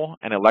mechanical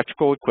and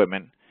electrical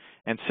equipment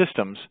and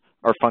systems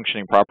are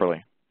functioning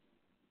properly.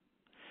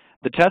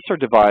 The tests are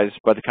devised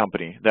by the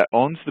company that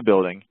owns the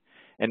building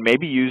and may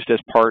be used as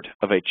part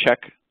of a check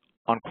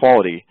on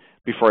quality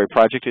before a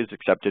project is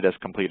accepted as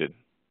completed.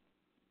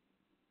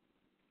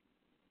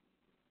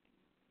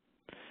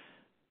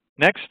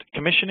 Next,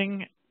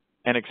 commissioning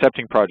and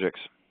accepting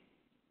projects.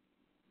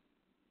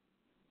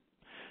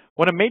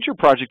 When a major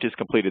project is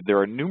completed, there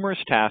are numerous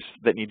tasks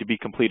that need to be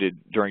completed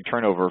during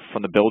turnover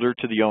from the builder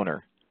to the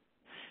owner,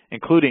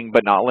 including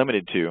but not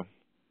limited to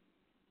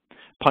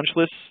punch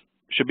lists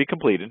should be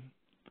completed,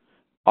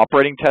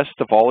 operating tests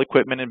of all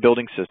equipment and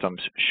building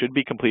systems should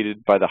be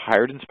completed by the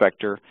hired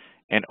inspector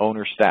and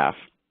owner staff.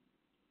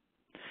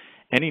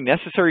 Any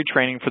necessary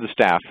training for the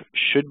staff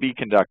should be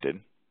conducted.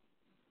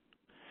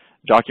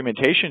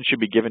 Documentation should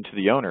be given to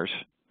the owners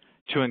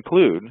to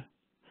include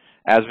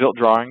as-built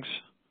drawings,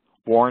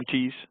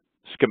 warranties,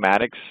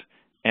 schematics,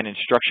 and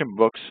instruction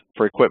books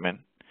for equipment,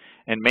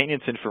 and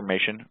maintenance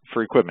information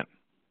for equipment.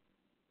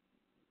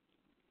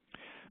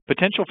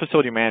 Potential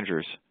facility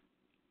managers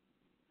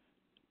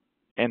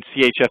and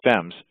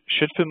CHFMs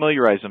should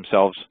familiarize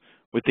themselves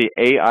with the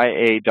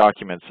AIA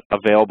documents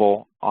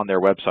available on their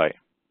website.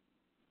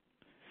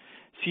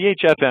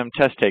 CHFM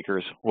test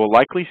takers will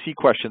likely see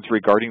questions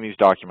regarding these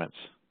documents.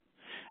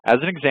 As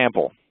an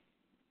example,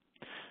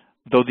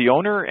 though the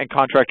owner and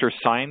contractor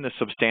sign the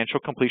substantial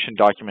completion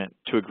document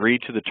to agree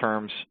to the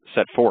terms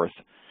set forth,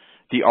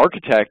 the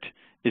architect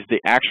is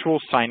the actual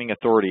signing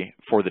authority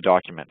for the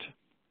document.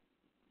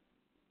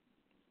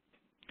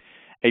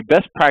 A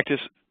best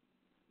practice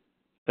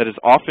that is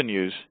often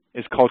used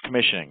is called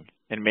commissioning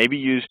and may be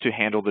used to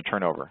handle the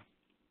turnover.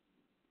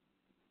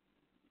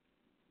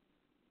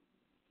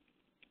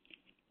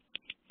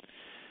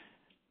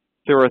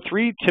 There are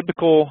three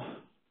typical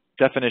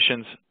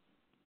definitions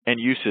and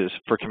uses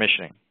for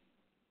commissioning.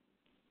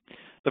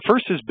 The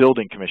first is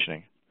building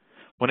commissioning.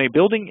 When a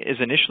building is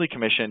initially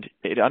commissioned,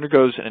 it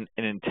undergoes an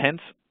intense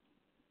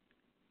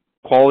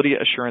quality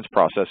assurance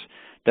process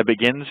that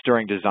begins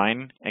during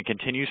design and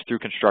continues through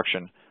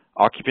construction,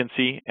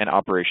 occupancy, and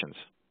operations.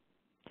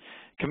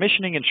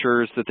 Commissioning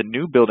ensures that the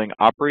new building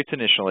operates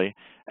initially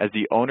as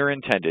the owner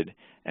intended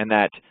and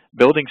that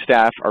building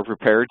staff are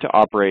prepared to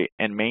operate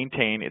and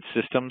maintain its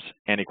systems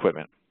and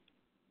equipment.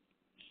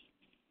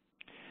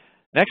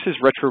 Next is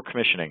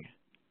retro-commissioning,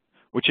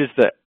 which is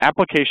the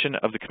application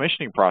of the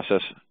commissioning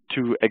process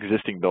to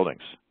existing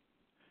buildings.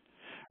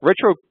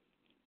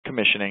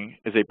 Retro-commissioning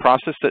is a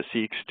process that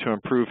seeks to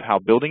improve how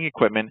building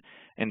equipment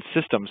and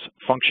systems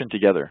function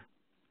together.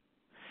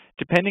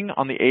 Depending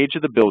on the age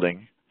of the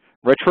building,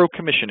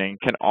 retro-commissioning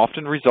can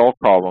often resolve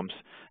problems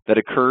that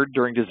occurred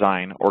during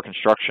design or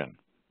construction,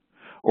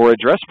 or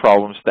address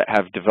problems that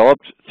have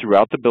developed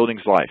throughout the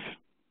building's life.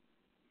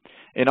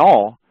 In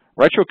all,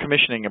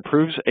 retro-commissioning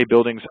improves a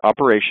building's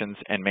operations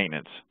and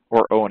maintenance,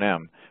 or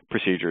O&M,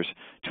 procedures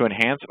to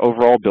enhance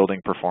overall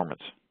building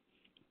performance.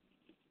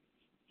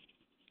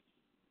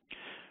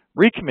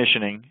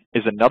 Recommissioning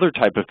is another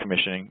type of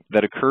commissioning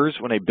that occurs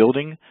when a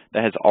building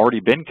that has already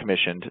been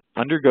commissioned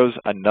undergoes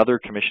another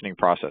commissioning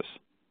process.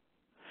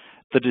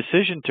 The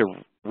decision to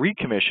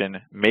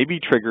recommission may be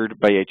triggered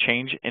by a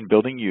change in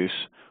building use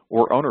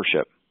or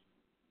ownership,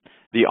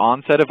 the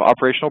onset of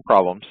operational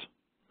problems,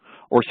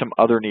 or some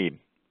other need.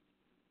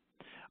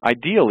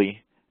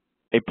 Ideally,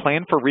 a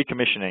plan for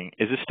recommissioning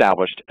is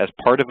established as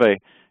part of a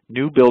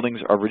new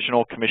building's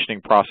original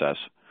commissioning process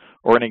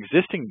or an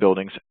existing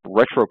building's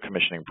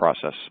retro-commissioning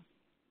process.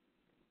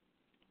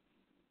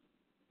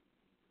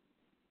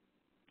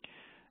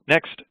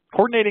 Next,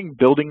 coordinating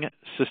building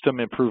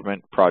system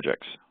improvement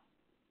projects.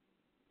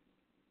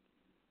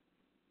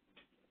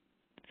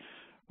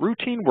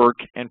 Routine work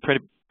and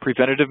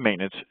preventative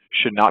maintenance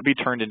should not be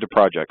turned into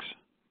projects.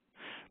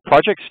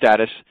 Project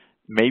status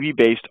may be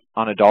based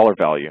on a dollar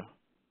value,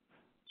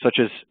 such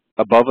as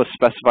above a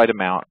specified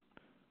amount,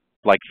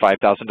 like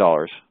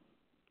 $5,000,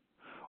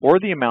 or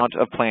the amount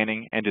of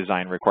planning and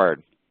design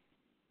required.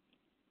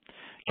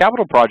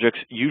 Capital projects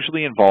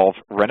usually involve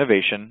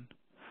renovation,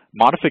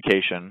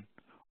 modification,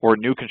 or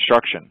new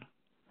construction,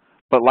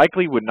 but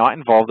likely would not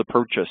involve the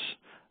purchase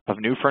of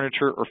new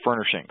furniture or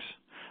furnishings,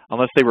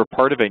 unless they were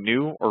part of a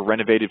new or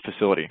renovated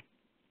facility.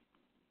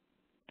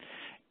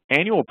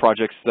 Annual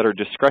projects that are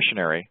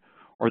discretionary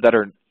or that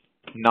are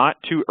not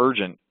too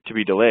urgent to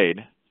be delayed,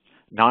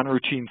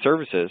 non-routine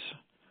services,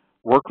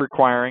 work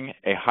requiring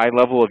a high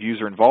level of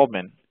user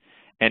involvement,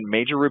 and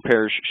major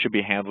repairs should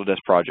be handled as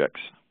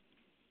projects.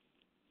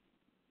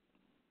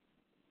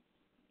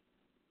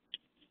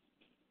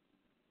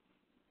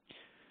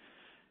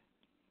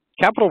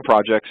 Capital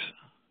projects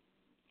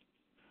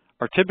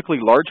are typically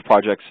large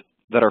projects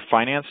that are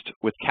financed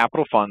with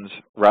capital funds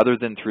rather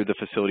than through the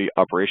facility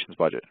operations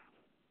budget.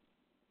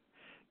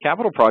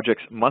 Capital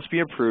projects must be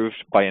approved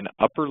by an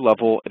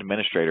upper-level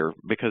administrator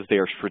because they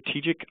are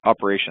strategic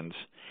operations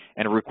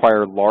and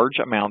require large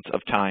amounts of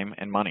time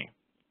and money.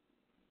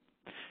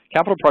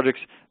 Capital projects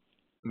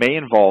may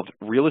involve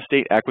real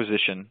estate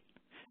acquisition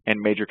and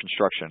major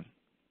construction.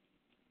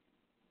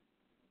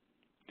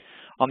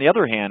 On the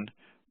other hand,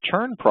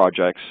 churn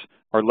projects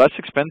are less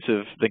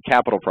expensive than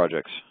capital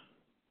projects.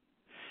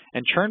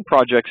 And churn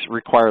projects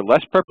require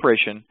less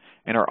preparation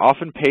and are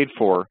often paid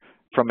for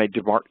from a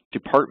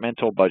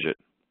departmental budget.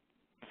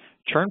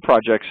 Churn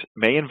projects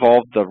may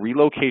involve the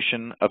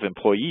relocation of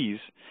employees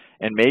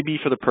and may be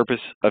for the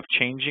purpose of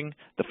changing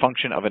the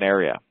function of an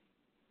area.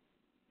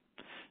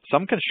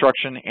 Some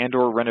construction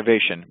and/or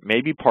renovation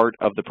may be part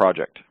of the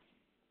project.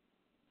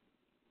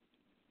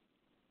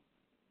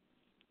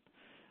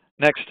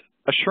 Next,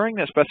 assuring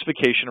that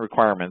specification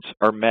requirements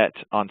are met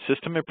on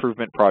system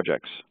improvement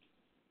projects.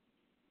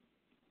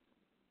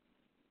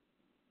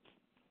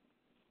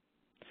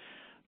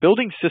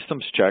 Building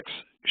systems checks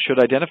should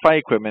identify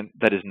equipment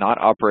that is not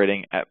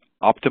operating at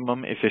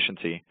optimum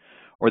efficiency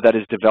or that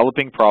is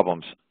developing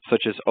problems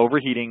such as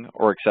overheating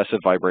or excessive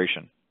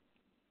vibration.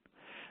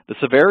 The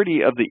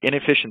severity of the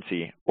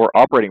inefficiency or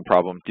operating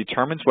problem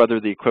determines whether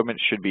the equipment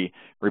should be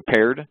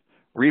repaired,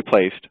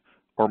 replaced,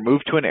 or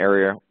moved to an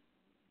area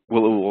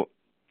where it will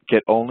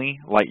get only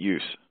light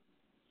use.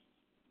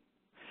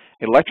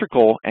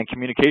 Electrical and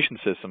communication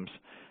systems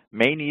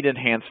may need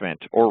enhancement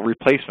or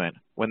replacement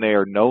when they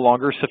are no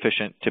longer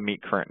sufficient to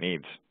meet current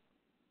needs.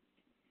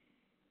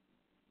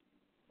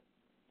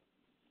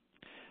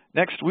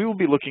 Next, we will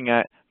be looking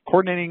at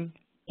coordinating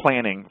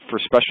planning for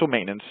special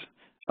maintenance,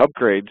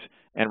 upgrades,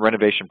 and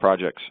renovation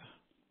projects.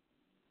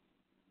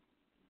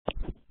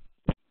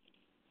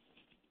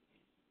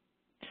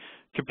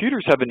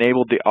 Computers have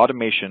enabled the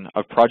automation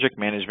of project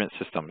management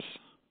systems.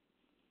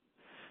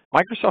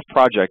 Microsoft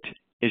Project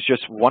is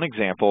just one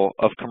example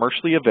of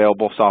commercially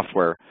available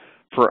software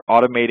for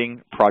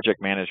automating project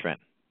management,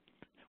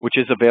 which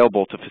is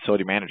available to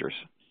facility managers.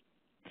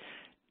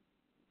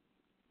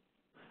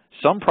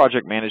 Some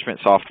project management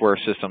software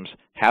systems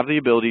have the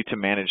ability to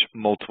manage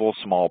multiple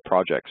small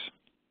projects.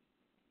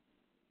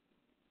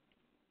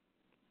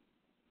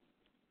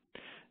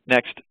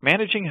 Next,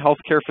 managing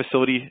healthcare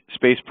facility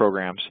space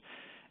programs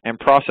and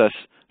process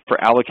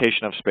for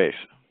allocation of space.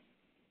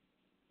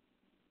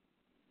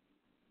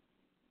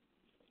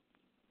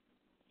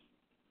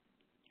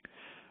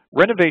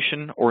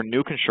 Renovation or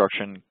new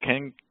construction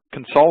can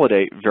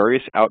consolidate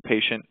various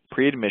outpatient,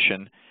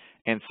 pre-admission,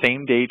 and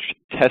same-day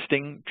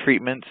testing,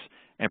 treatments,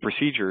 and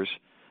procedures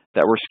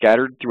that were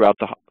scattered throughout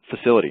the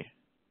facility.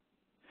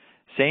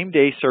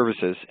 Same-day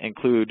services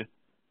include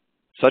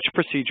such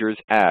procedures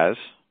as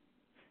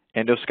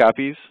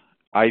endoscopies,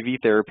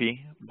 IV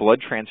therapy, blood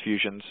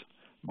transfusions,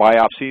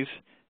 biopsies,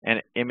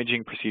 and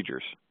imaging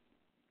procedures.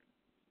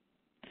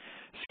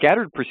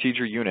 Scattered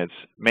procedure units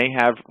may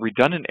have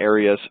redundant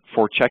areas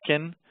for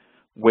check-in,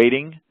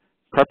 waiting,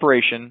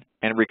 preparation,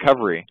 and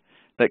recovery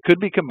that could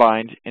be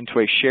combined into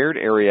a shared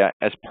area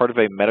as part of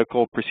a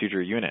medical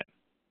procedure unit.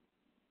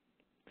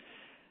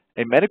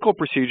 A medical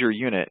procedure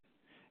unit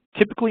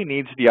typically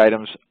needs the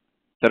items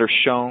that are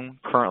shown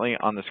currently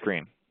on the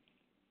screen.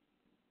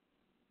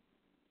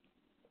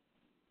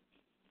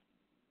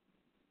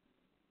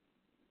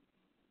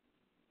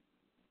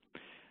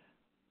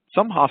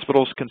 Some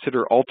hospitals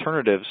consider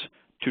alternatives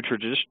to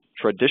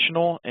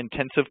traditional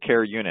intensive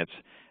care units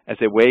as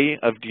a way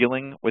of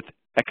dealing with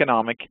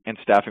economic and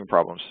staffing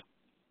problems.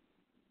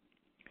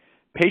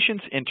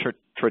 Patients in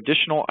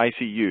traditional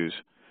ICUs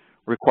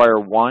require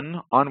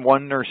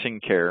one-on-one nursing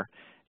care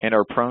and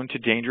are prone to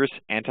dangerous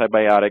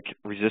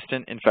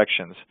antibiotic-resistant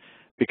infections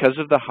because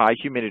of the high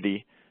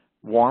humidity,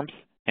 warmth,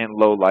 and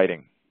low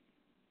lighting.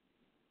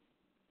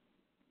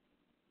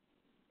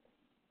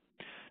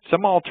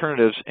 Some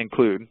alternatives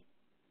include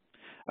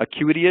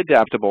acuity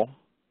adaptable,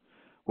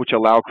 which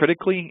allow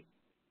critically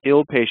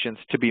ill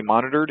patients to be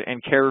monitored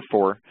and cared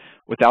for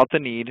without the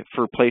need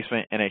for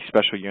placement in a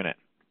special unit.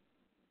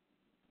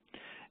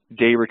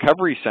 Day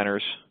recovery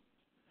centers,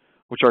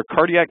 which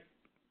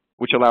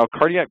allow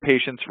cardiac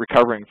patients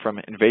recovering from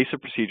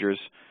invasive procedures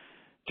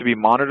to be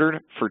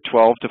monitored for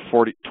 12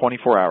 to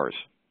 24 hours.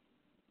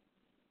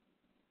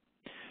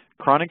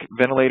 Chronic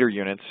ventilator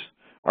units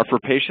are for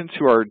patients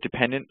who are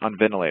dependent on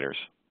ventilators.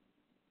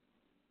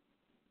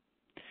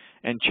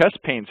 And chest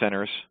pain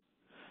centers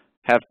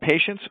have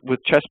patients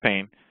with chest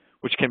pain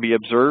which can be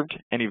observed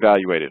and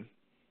evaluated.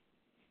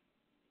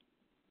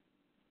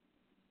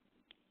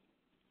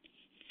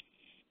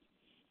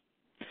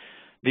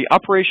 The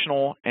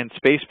Operational and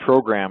Space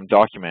Program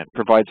document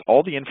provides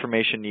all the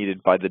information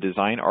needed by the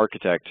design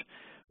architect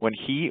when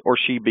he or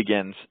she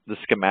begins the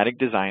schematic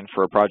design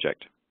for a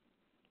project.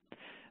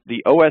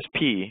 The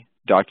OSP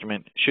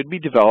document should be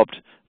developed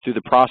through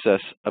the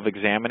process of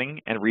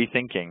examining and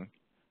rethinking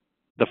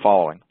the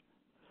following: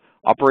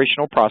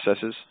 operational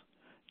processes,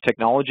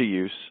 technology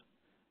use,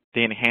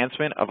 the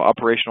enhancement of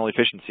operational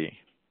efficiency,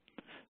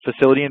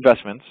 facility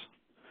investments,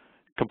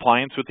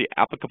 compliance with the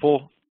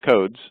applicable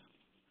codes,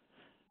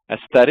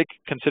 aesthetic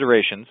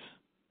considerations,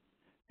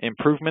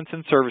 improvements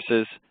in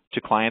services to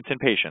clients and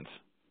patients.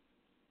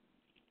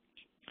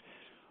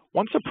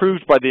 Once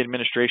approved by the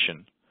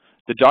administration,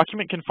 the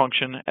document can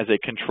function as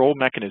a control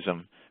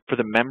mechanism for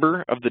the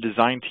member of the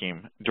design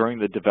team during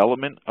the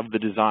development of the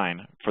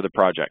design for the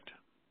project.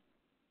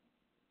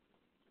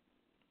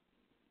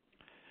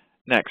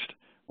 Next,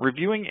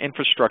 reviewing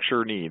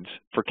infrastructure needs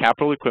for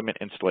capital equipment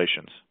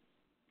installations.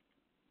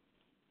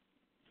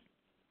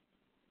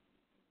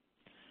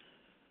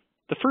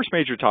 The first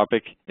major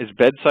topic is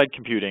bedside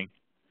computing,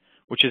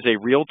 which is a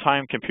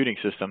real-time computing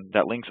system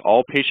that links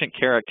all patient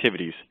care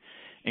activities,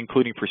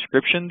 including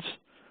prescriptions,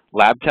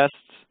 lab tests,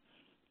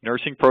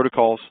 nursing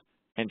protocols,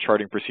 and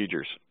charting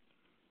procedures.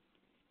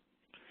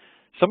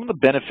 Some of the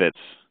benefits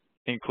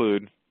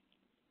include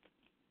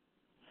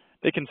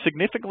they can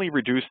significantly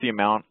reduce the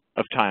amount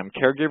of time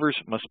caregivers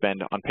must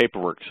spend on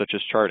paperwork such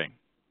as charting.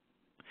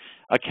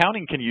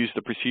 Accounting can use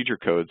the procedure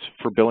codes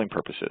for billing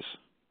purposes.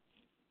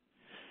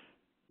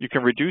 You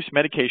can reduce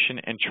medication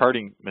and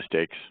charting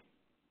mistakes.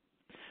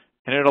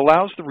 And it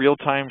allows the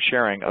real-time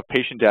sharing of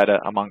patient data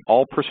among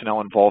all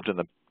personnel involved in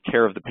the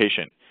care of the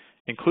patient,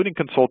 including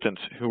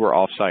consultants who are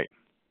off-site.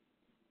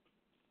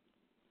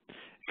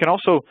 It can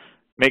also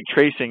make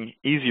tracing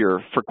easier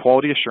for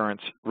quality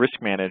assurance,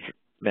 risk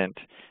management,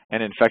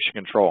 and infection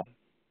control.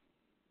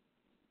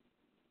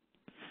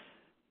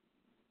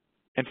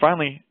 And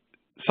finally,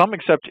 some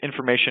accept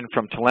information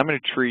from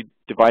telemetry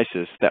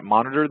devices that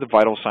monitor the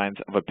vital signs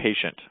of a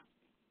patient.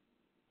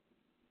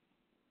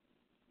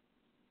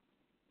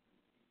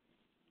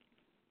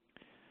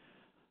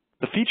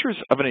 The features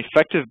of an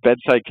effective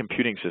bedside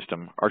computing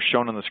system are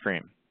shown on the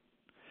screen.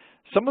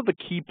 Some of the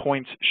key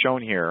points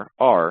shown here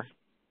are: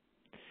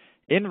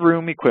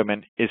 in-room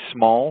equipment is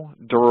small,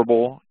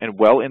 durable, and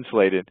well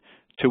insulated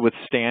to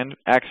withstand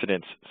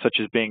accidents such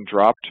as being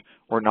dropped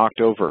or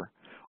knocked over,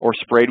 or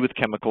sprayed with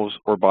chemicals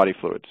or body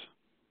fluids.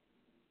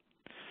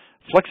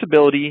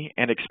 Flexibility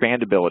and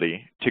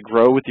expandability to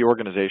grow with the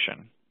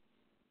organization.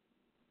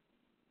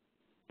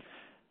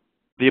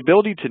 The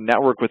ability to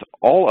network with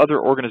all other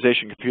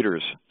organization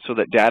computers so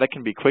that data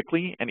can be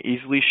quickly and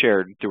easily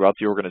shared throughout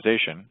the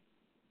organization.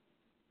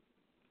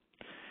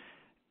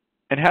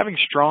 And having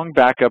strong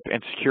backup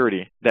and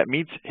security that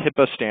meets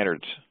HIPAA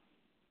standards.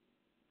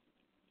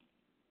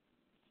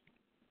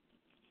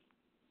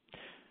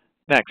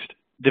 Next,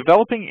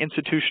 developing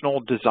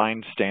institutional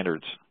design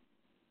standards.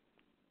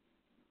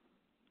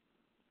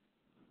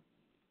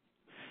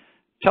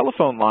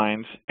 Telephone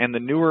lines and the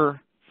newer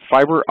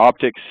fiber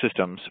optic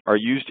systems are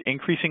used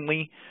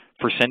increasingly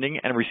for sending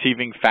and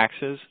receiving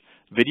faxes,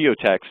 video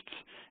texts,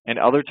 and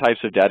other types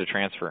of data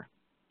transfer.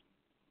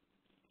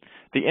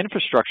 The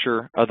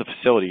infrastructure of the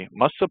facility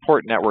must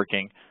support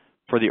networking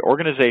for the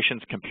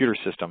organization's computer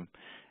system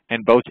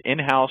and both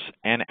in-house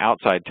and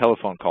outside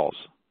telephone calls.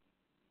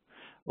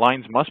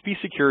 Lines must be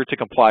secure to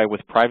comply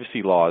with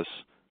privacy laws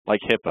like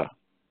HIPAA.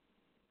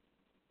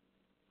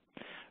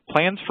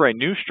 Plans for a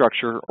new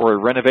structure or a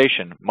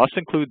renovation must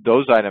include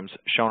those items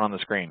shown on the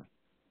screen.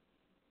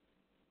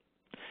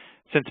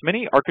 Since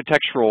many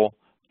architectural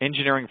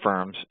engineering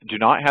firms do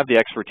not have the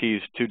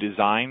expertise to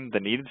design the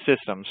needed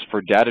systems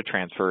for data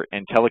transfer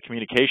and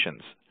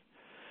telecommunications,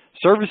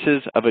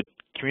 services of a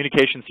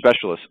communication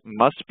specialist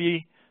must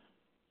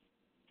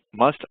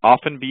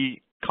often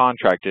be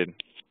contracted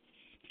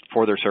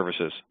for their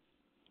services.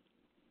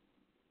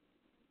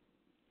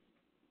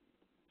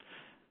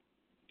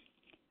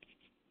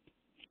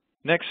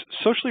 Next,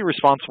 socially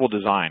responsible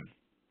design.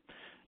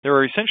 There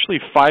are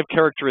essentially 5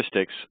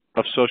 characteristics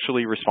of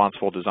socially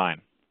responsible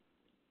design.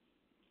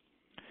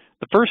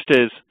 The first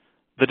is,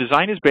 the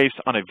design is based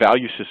on a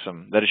value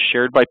system that is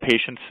shared by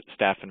patients,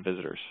 staff, and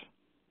visitors.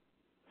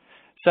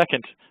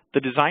 Second,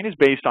 the design is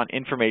based on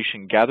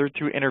information gathered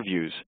through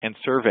interviews and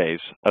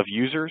surveys of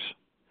users,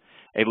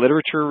 a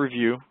literature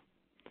review,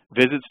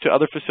 visits to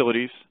other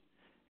facilities,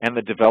 and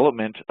the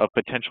development of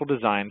potential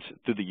designs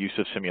through the use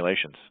of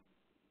simulations.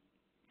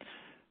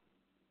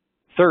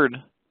 Third,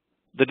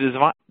 the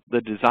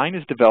design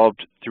is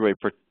developed through a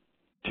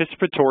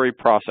participatory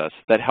process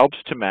that helps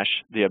to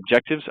mesh the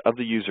objectives of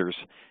the users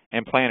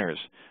and planners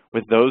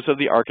with those of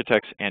the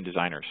architects and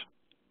designers.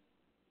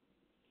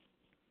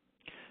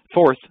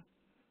 Fourth,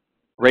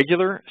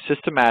 regular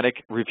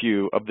systematic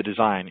review of the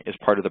design is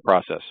part of the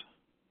process.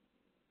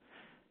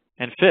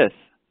 And fifth,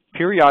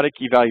 periodic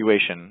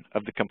evaluation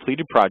of the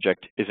completed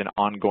project is an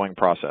ongoing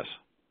process.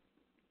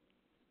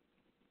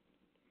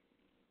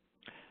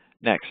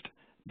 Next,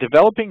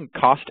 developing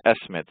cost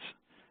estimates,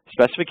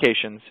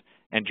 specifications,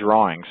 and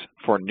drawings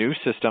for new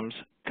systems,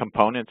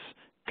 components,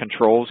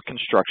 controls,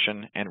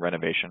 construction, and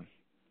renovation.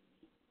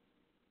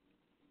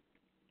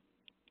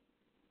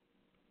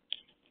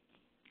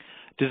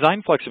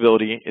 Design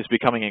flexibility is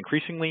becoming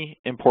increasingly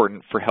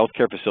important for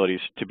healthcare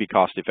facilities to be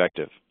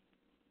cost-effective.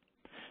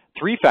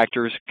 3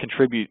 factors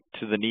contribute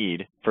to the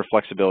need for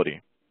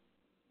flexibility.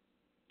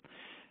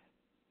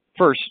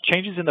 First,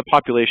 changes in the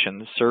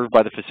population served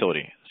by the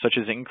facility, such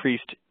as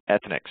increased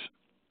ethnics.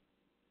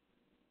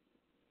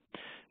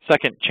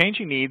 Second,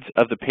 changing needs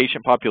of the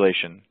patient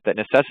population that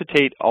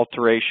necessitate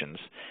alterations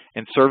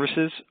in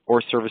services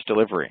or service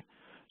delivery,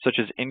 such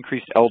as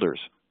increased elders.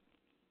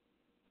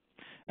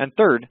 And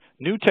third,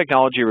 new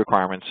technology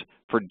requirements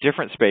for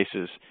different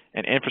spaces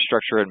and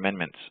infrastructure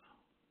amendments.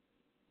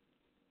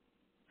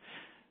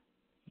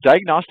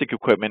 Diagnostic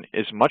equipment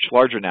is much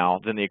larger now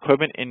than the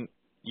equipment in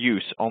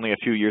use only a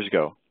few years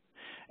ago.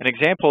 An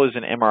example is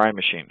an MRI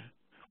machine,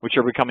 which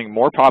are becoming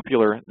more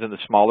popular than the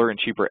smaller and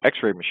cheaper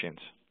X-ray machines.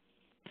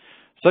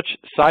 Such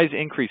size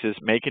increases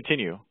may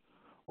continue,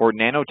 or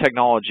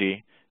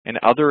nanotechnology and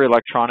other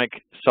electronic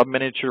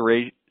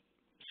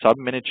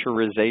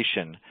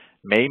subminiaturization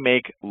may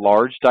make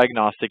large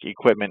diagnostic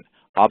equipment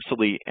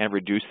obsolete and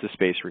reduce the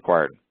space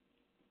required.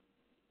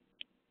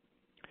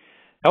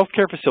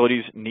 Healthcare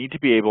facilities need to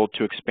be able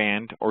to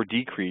expand or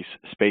decrease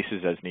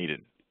spaces as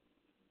needed.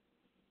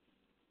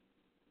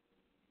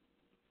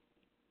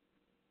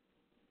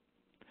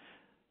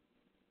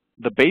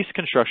 The base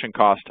construction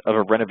cost of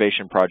a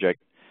renovation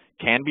project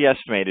can be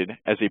estimated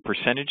as a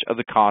percentage of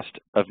the cost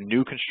of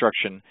new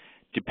construction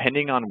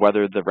depending on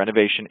whether the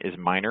renovation is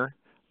minor,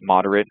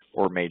 moderate,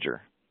 or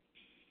major.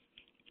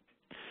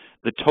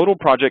 The total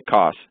project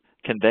cost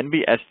can then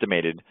be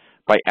estimated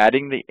by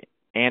adding the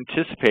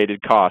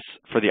anticipated costs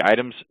for the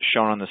items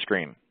shown on the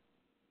screen.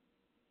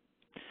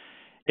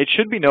 It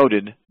should be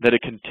noted that a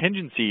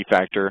contingency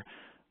factor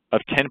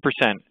of 10%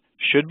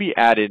 should be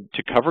added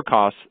to cover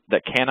costs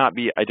that cannot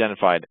be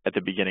identified at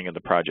the beginning of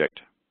the project.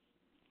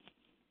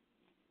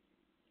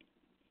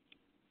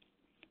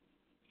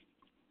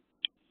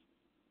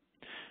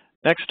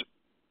 Next,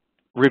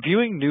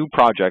 reviewing new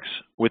projects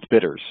with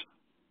bidders.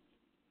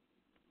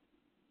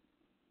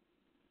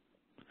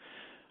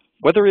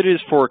 Whether it is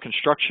for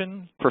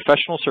construction,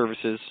 professional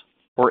services,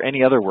 or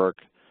any other work,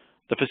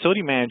 the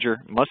facility manager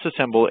must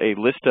assemble a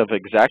list of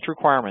exact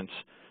requirements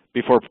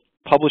before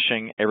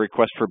publishing a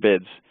request for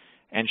bids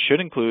and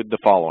should include the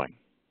following: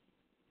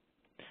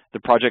 the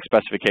project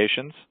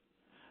specifications,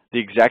 the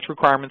exact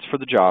requirements for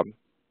the job,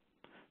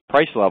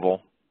 price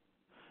level,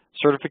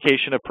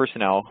 certification of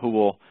personnel who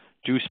will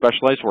do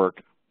specialized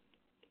work,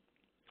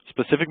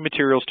 specific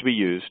materials to be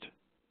used,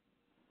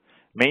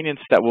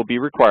 maintenance that will be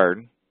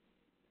required.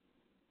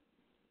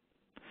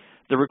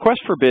 The request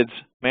for bids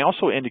may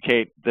also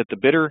indicate that the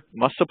bidder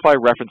must supply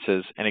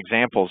references and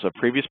examples of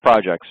previous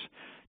projects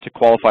to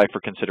qualify for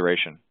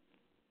consideration.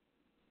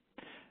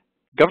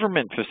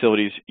 Government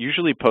facilities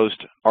usually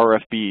post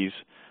RFBs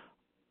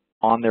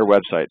on their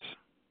websites,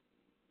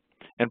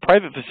 and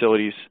private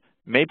facilities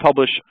may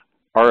publish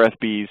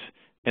RFBs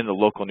in the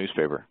local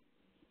newspaper.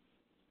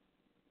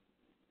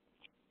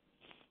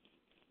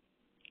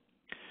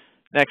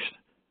 Next,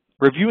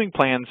 reviewing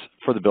plans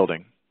for the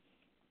building.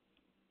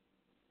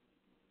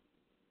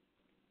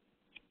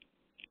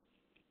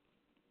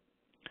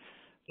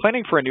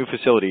 Planning for a new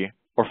facility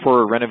or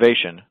for a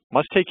renovation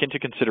must take into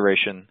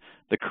consideration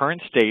the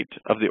current state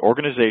of the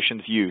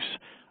organization's use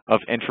of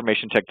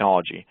information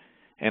technology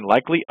and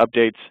likely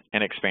updates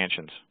and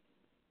expansions.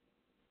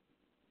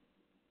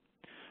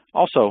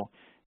 Also,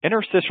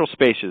 interstitial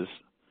spaces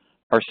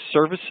are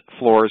service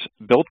floors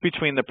built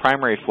between the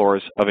primary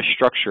floors of a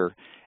structure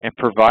and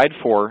provide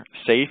for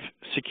safe,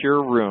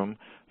 secure room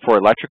for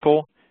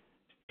electrical,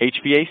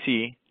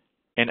 HVAC,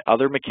 and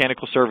other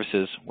mechanical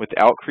services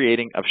without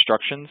creating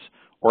obstructions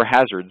or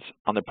hazards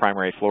on the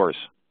primary floors.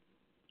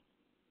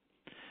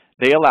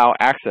 They allow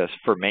access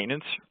for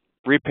maintenance,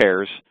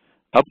 repairs,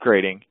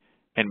 upgrading,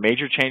 and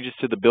major changes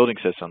to the building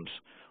systems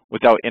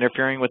without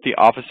interfering with the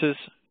offices,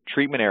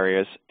 treatment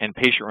areas, and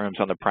patient rooms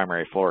on the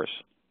primary floors.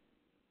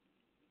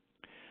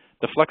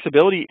 The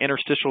flexibility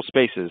interstitial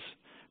spaces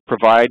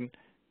provide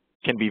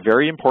can be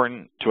very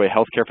important to a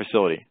healthcare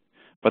facility,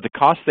 but the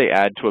costs they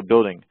add to a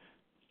building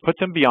put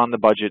them beyond the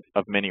budget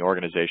of many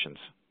organizations.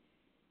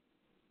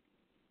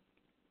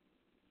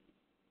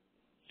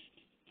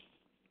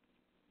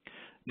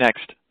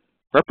 Next,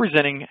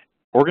 representing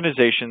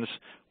organizations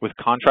with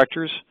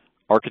contractors,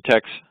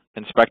 architects,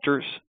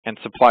 inspectors, and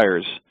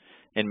suppliers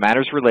in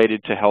matters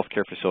related to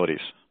healthcare facilities.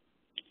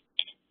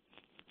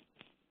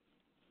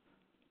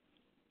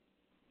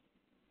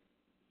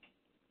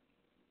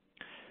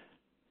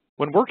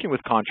 When working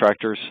with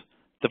contractors,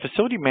 the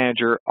facility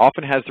manager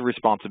often has the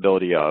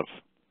responsibility of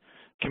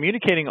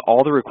communicating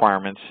all the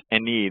requirements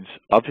and needs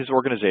of his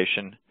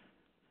organization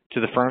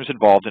to the firms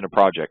involved in a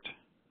project,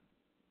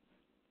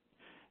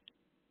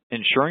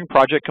 ensuring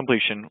project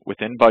completion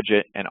within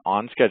budget and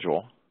on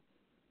schedule,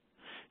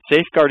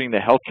 safeguarding the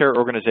healthcare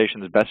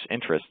organization's best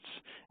interests,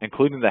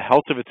 including the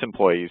health of its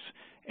employees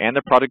and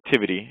the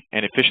productivity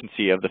and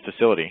efficiency of the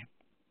facility,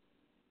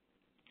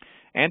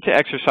 and to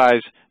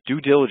exercise due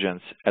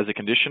diligence as a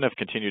condition of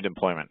continued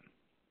employment.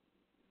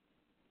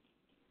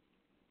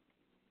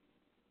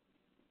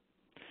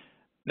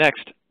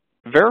 Next,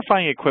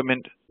 verifying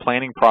equipment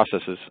planning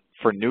processes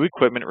for new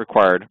equipment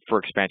required for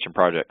expansion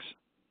projects.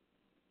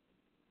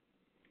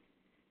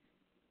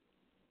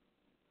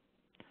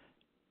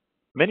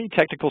 Many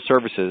technical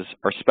services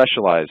are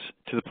specialized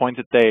to the point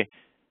that they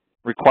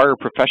require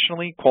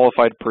professionally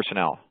qualified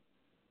personnel.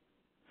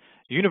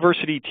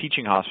 University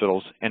teaching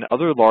hospitals and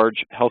other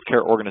large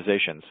healthcare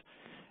organizations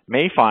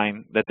may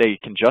find that they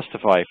can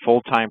justify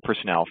full-time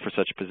personnel for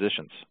such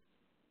positions.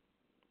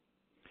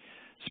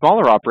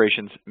 Smaller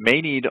operations may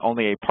need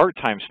only a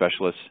part-time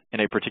specialist in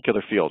a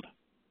particular field.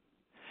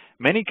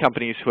 Many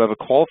companies who have a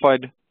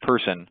qualified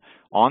person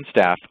on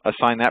staff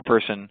assign that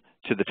person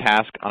to the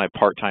task on a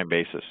part-time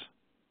basis.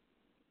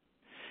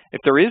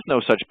 If there is no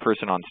such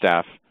person on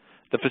staff,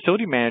 the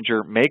facility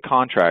manager may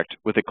contract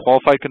with a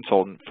qualified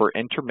consultant for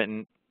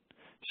intermittent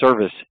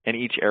service in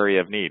each area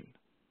of need.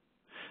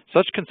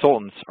 Such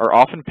consultants are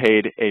often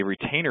paid a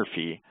retainer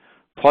fee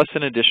plus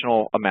an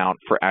additional amount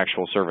for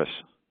actual service.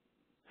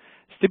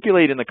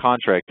 Stipulate in the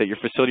contract that your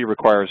facility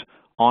requires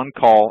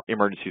on-call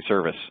emergency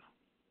service.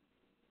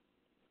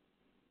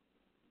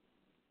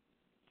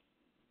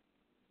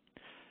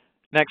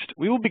 Next,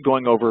 we will be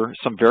going over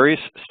some various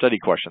study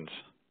questions.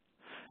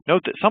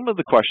 Note that some of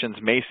the questions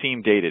may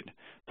seem dated,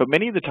 but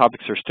many of the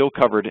topics are still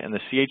covered in the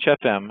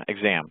CHFM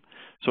exam,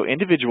 so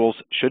individuals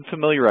should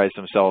familiarize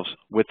themselves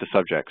with the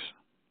subjects.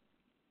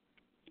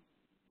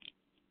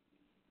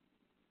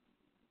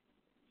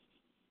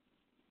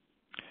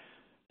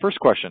 First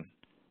question.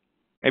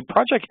 A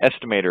project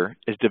estimator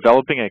is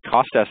developing a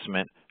cost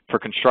estimate for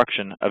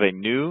construction of a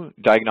new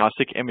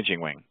diagnostic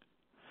imaging wing.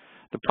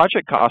 The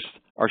project costs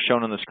are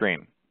shown on the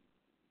screen.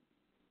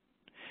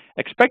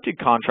 Expected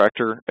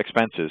contractor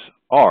expenses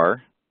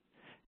are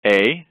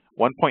A,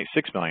 $1.6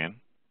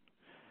 million,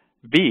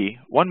 B,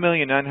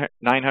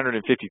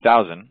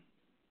 $1,950,000,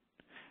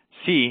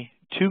 C,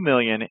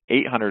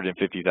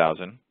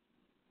 $2,850,000,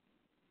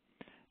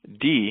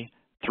 D,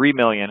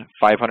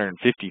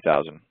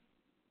 $3,550,000.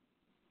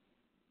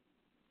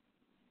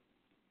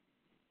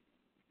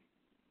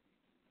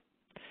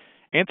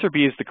 Answer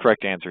B is the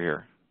correct answer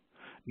here.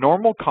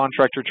 Normal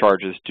contractor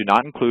charges do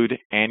not include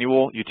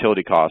annual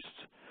utility costs,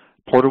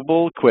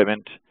 portable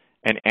equipment,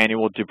 and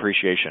annual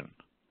depreciation.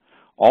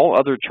 All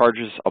other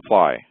charges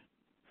apply.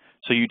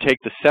 So you take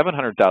the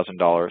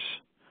 $700,000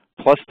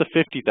 plus the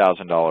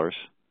 $50,000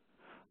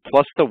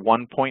 plus the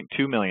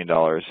 $1.2 million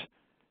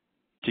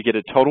to get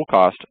a total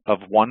cost of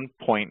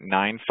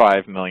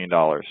 $1.95 million.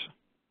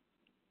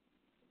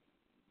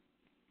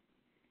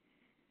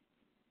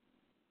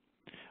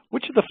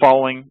 Which of the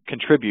following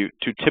contribute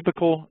to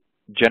typical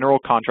general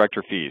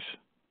contractor fees?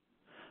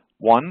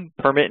 1,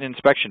 permit and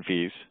inspection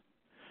fees.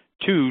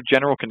 2,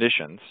 general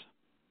conditions.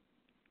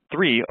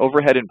 3,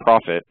 overhead and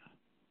profit.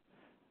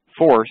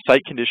 4,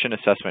 site condition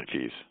assessment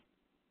fees.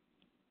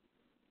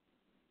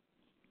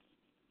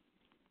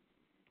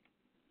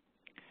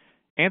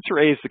 Answer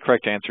A is the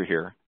correct answer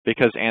here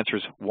because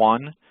answers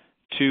 1,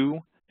 2,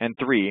 and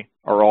 3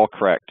 are all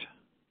correct.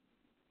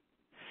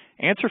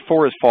 Answer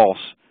 4 is false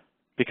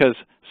because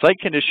site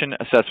condition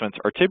assessments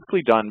are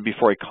typically done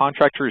before a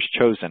contractor is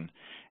chosen,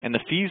 and the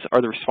fees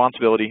are the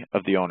responsibility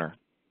of the owner.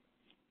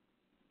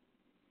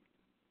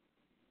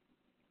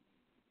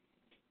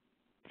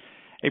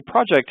 A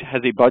project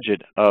has a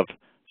budget of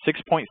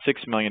 $6.6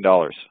 million.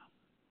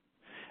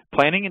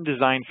 Planning and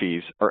design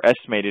fees are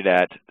estimated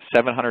at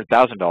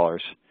 $700,000,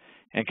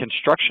 and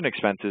construction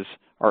expenses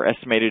are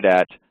estimated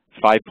at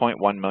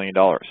 $5.1 million.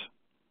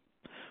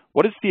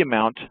 What is the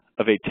amount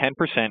of a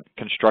 10%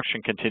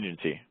 construction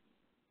contingency?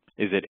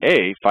 Is it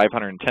A,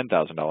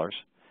 $510,000,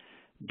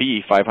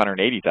 B,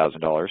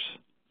 $580,000,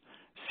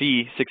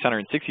 C,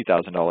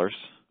 $660,000,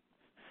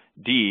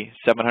 D,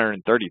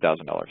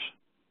 $730,000?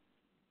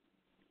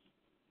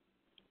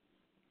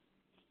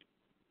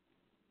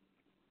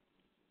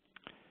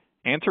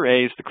 Answer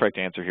A is the correct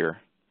answer here.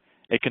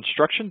 A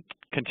construction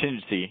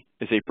contingency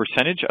is a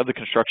percentage of the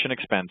construction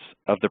expense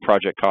of the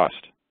project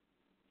cost,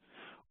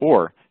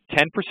 or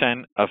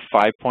 10% of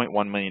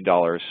 $5.1 million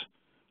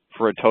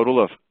for a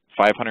total of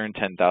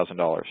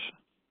 $510,000.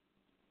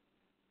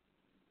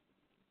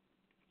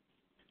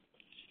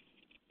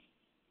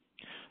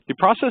 The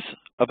process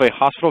of a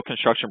hospital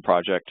construction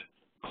project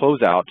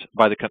closeout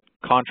by the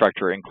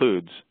contractor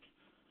includes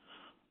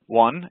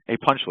 1, a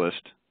punch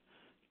list,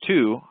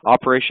 2,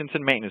 operations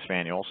and maintenance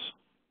manuals,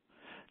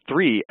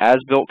 3,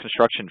 as-built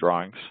construction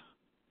drawings,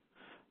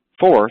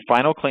 4,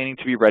 final cleaning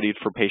to be readied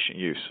for patient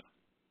use.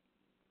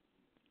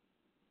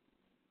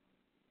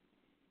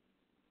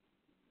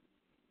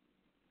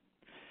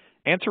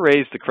 Answer A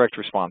is the correct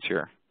response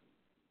here.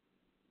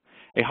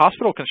 A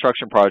hospital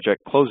construction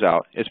project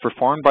closeout is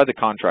performed by the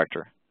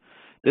contractor.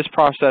 This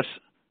process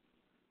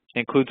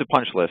includes a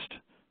punch list,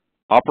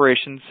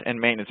 operations and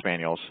maintenance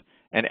manuals,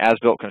 and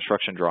as-built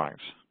construction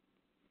drawings.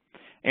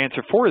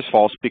 Answer 4 is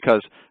false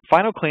because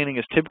final cleaning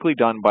is typically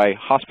done by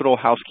hospital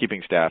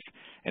housekeeping staff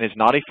and is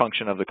not a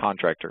function of the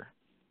contractor.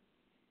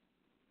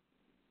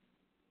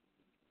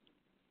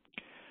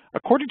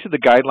 According to the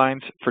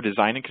Guidelines for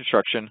Design and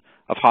Construction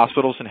of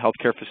Hospitals and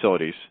Healthcare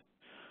Facilities,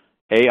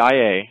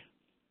 AIA,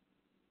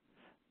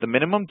 the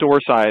minimum door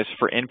size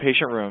for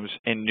inpatient rooms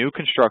in new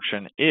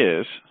construction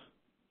is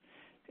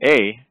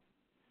A,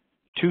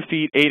 2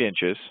 feet 8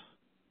 inches,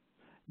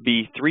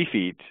 B, 3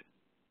 feet,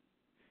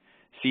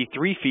 C,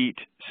 3 feet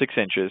 6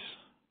 inches,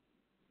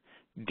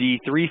 D,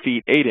 3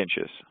 feet 8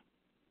 inches.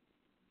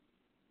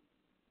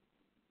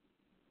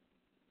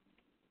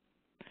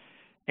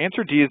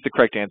 Answer D is the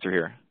correct answer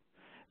here.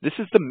 This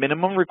is the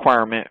minimum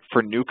requirement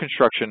for new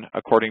construction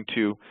according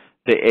to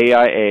the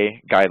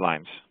AIA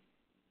guidelines.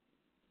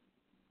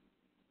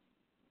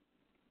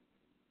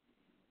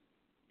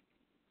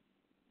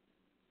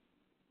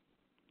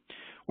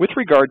 With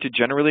regard to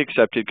generally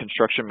accepted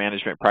construction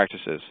management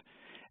practices,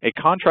 a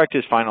contract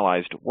is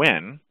finalized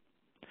when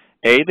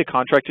A, the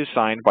contract is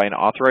signed by an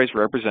authorized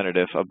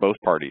representative of both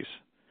parties,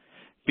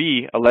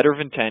 B, a letter of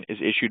intent is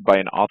issued by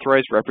an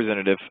authorized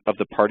representative of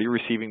the party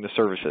receiving the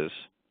services,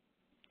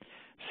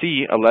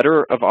 C, a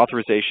letter of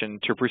authorization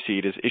to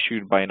proceed is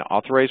issued by an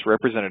authorized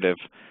representative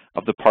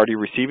of the party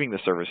receiving the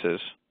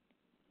services,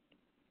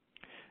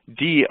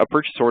 D, a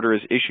purchase order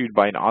is issued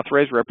by an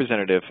authorized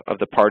representative of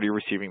the party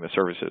receiving the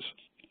services.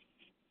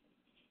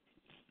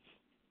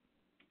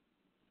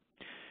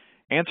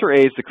 Answer A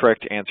is the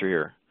correct answer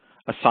here.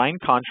 A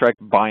signed contract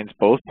binds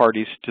both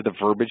parties to the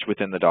verbiage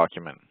within the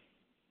document.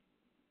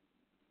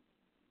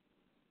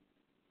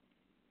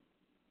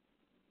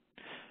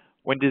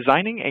 When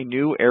designing a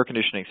new air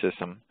conditioning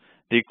system,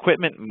 the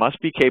equipment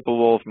must be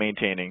capable of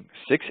maintaining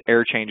 6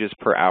 air changes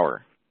per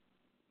hour.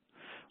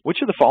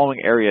 Which of the following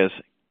areas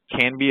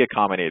can be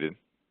accommodated?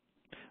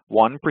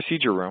 1,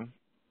 procedure room,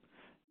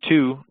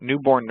 2,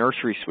 newborn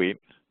nursery suite,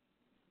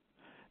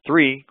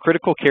 3,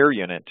 critical care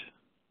unit,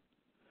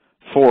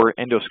 4,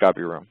 endoscopy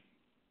room.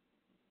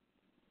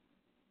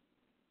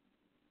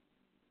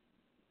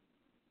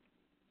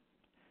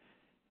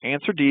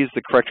 Answer D is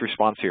the correct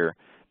response here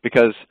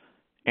because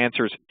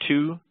answers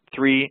 2,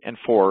 3, and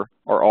 4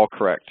 are all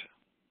correct.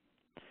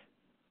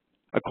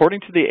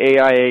 According to the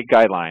AIA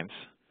guidelines,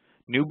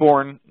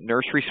 newborn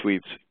nursery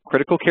suites,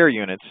 critical care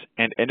units,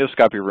 and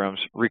endoscopy rooms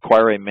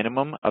require a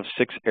minimum of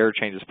 6 air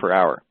changes per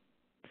hour.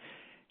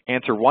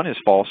 Answer 1 is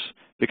false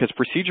because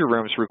procedure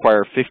rooms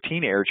require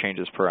 15 air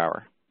changes per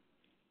hour.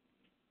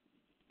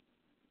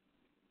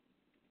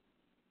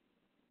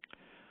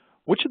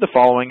 Which of the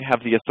following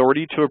have the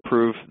authority to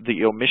approve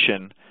the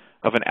omission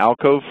of an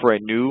alcove for a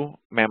new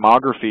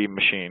mammography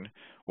machine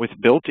with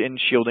built-in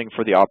shielding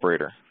for the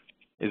operator?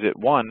 Is it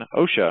 1,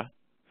 OSHA,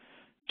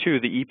 2,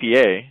 the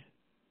EPA,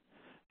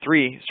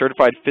 3,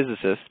 certified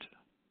physicist,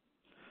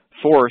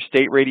 4,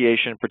 State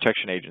Radiation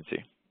Protection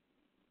Agency?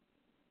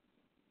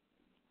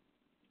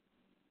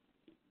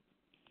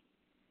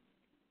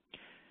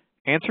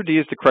 Answer D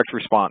is the correct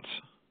response.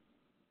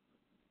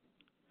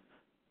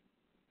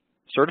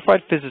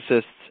 Certified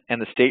physicists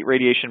and the State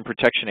Radiation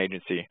Protection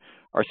Agency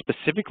are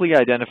specifically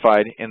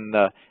identified in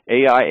the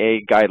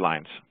AIA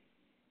guidelines.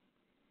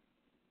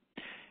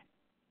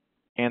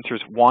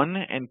 Answers 1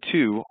 and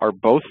 2 are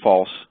both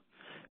false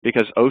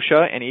because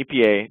OSHA and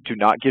EPA do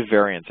not give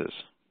variances.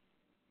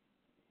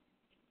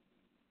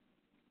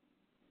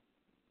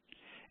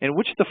 In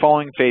which of the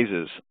following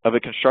phases of a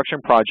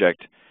construction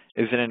project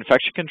is an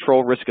infection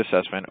control risk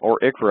assessment, or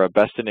ICRA,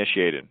 best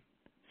initiated?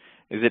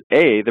 Is it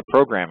A, the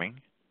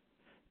programming,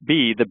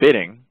 B, the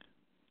bidding,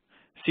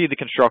 C, the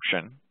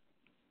construction,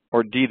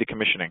 or D, the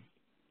commissioning?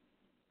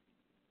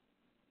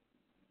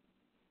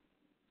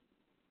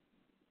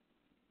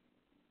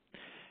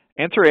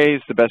 Answer A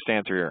is the best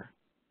answer here.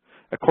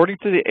 According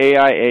to the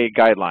AIA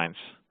guidelines,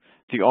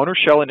 the owner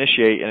shall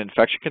initiate an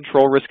infection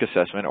control risk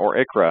assessment, or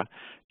ICRA,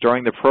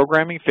 during the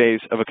programming phase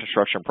of a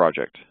construction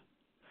project.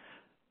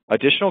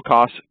 Additional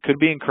costs could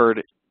be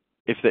incurred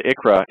if the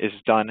ICRA is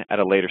done at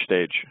a later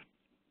stage.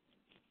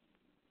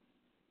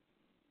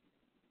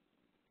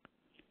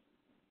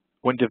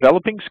 When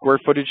developing square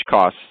footage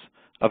costs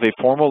of a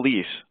formal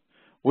lease,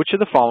 which of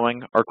the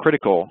following are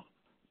critical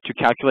to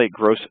calculate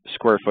gross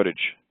square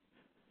footage?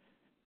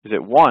 Is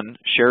it 1,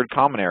 shared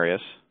common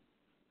areas,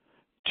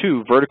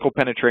 2, vertical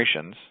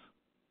penetrations,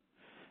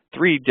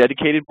 3,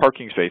 dedicated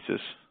parking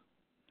spaces,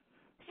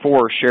 4,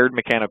 shared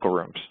mechanical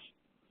rooms?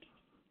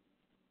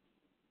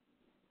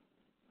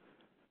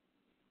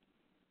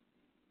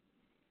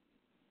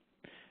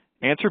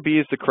 Answer B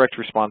is the correct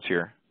response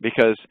here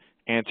because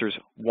answers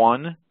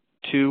 1,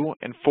 2,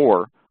 and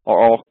 4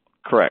 are all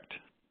correct.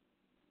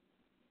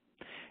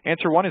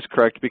 Answer 1 is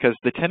correct because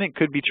the tenant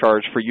could be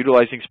charged for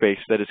utilizing space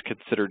that is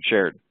considered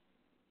shared.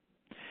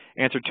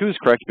 Answer 2 is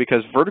correct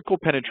because vertical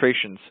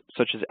penetrations,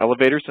 such as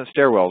elevators and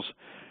stairwells,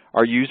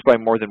 are used by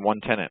more than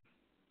one tenant.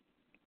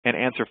 And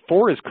answer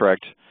 4 is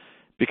correct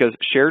because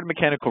shared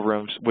mechanical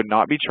rooms would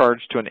not be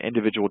charged to an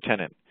individual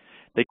tenant.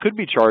 They could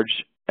be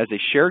charged as a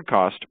shared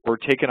cost or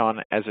taken on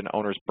as an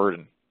owner's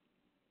burden.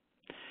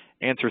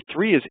 Answer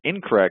 3 is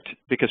incorrect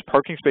because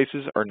parking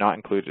spaces are not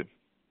included.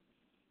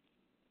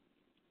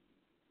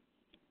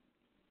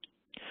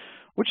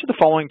 Which of the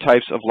following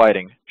types of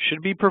lighting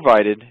should be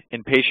provided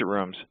in patient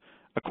rooms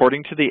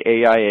according to the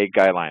AIA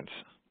guidelines?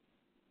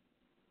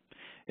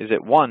 Is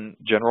it 1,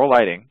 general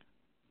lighting,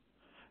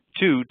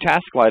 2,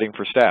 task lighting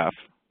for staff,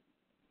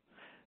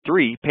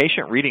 3,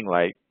 patient reading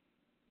light,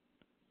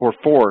 or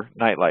 4,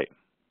 night light?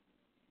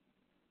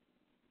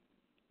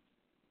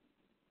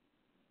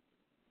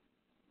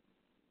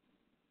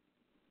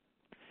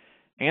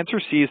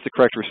 Answer C is the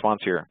correct response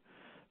here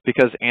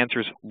because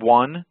answers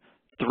 1,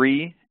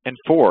 3, and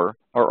 4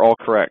 are all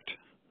correct.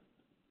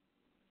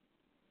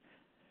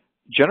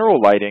 General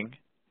lighting,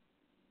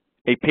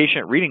 a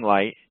patient reading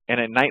light,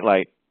 and a night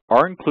light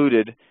are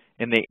included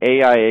in the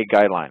AIA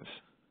guidelines.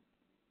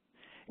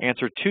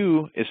 Answer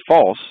 2 is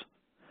false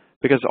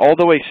because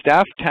although a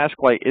staff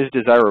task light is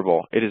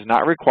desirable, it is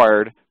not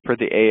required per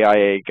the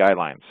AIA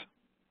guidelines.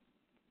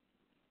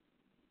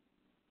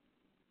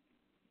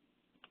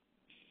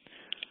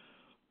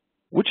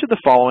 Which of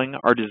the following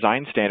are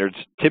design standards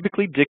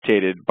typically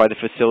dictated by the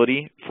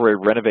facility for a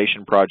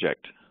renovation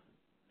project?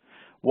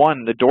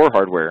 1, the door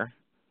hardware,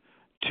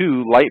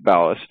 2, light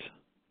ballast,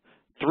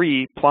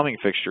 3, plumbing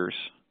fixtures,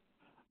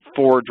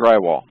 4,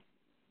 drywall.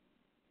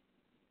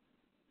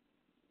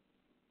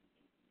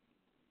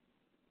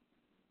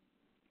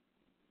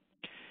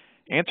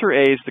 Answer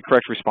A is the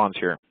correct response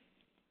here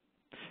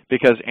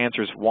because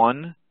answers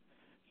 1,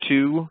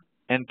 2,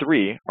 and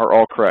 3 are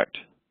all correct.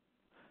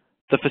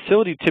 The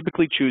facility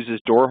typically chooses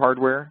door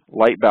hardware,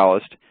 light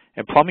ballast,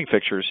 and plumbing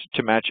fixtures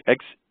to match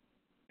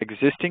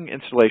existing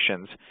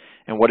installations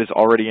and what is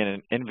already in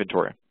an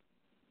inventory.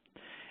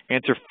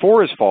 Answer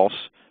 4 is false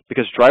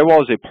because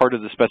drywall is a part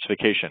of the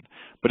specification,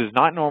 but is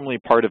not normally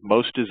part of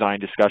most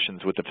design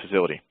discussions with the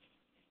facility.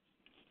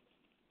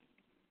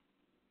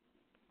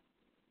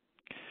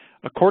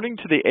 According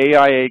to the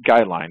AIA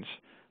guidelines,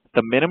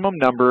 the minimum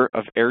number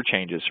of air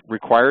changes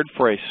required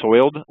for a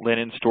soiled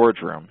linen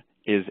storage room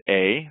is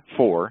A,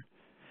 4,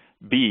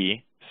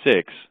 B,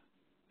 6,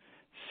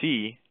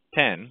 C,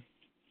 10,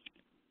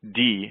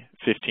 D,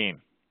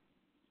 15.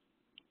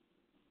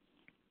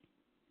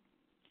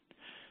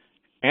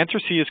 Answer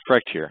C is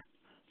correct here.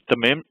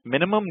 The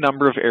minimum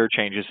number of air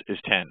changes is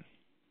 10.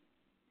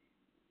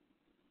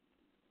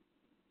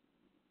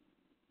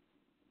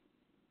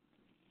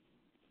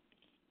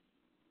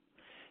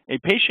 A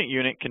patient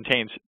unit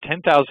contains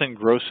 10,000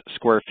 gross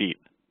square feet.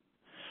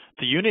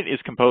 The unit is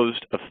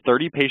composed of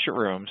 30 patient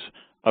rooms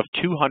of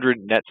 200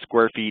 net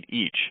square feet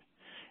each,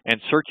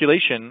 and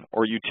circulation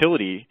or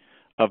utility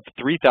of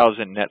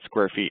 3,000 net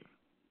square feet.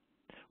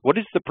 What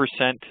is the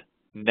percent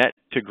net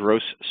to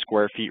gross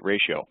square feet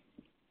ratio?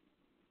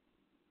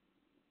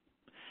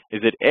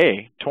 Is it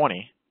A,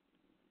 20,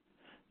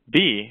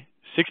 B,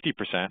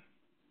 60%,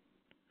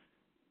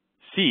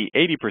 C,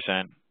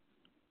 80%,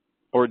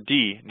 or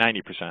D,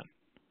 90%?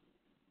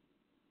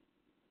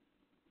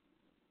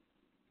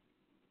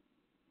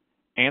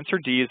 Answer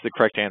D is the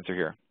correct answer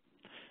here.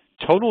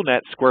 Total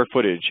net square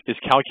footage is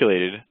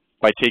calculated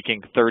by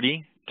taking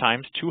 30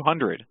 times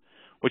 200,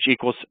 which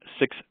equals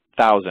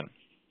 6,000.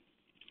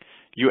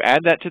 You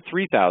add that to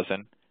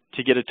 3,000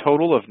 to get a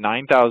total of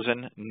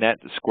 9,000 net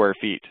square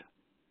feet.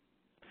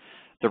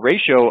 The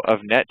ratio of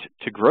net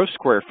to gross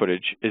square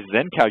footage is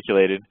then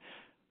calculated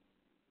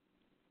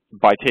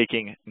by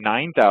taking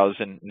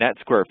 9,000 net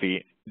square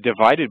feet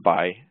divided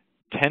by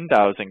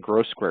 10,000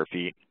 gross square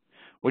feet,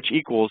 which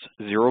equals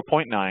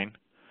 0.9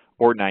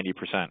 or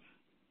 90%.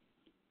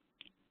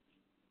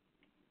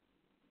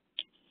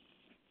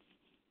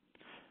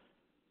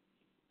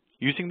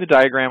 Using the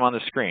diagram on the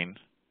screen,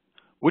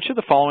 which of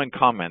the following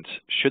comments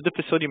should the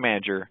facility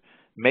manager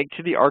make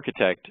to the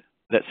architect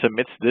that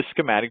submits this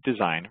schematic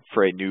design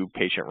for a new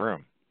patient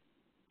room?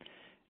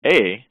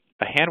 A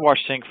hand wash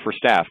sink for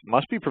staff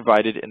must be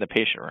provided in the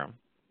patient room.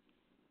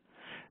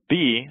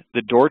 B,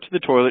 the door to the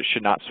toilet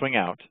should not swing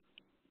out.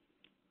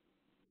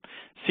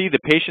 C, the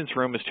patient's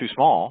room is too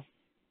small.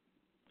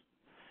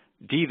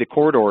 D, the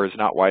corridor is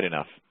not wide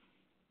enough.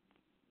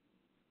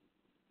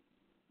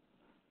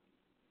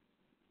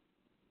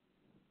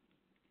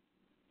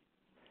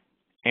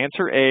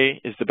 Answer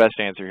A is the best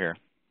answer here.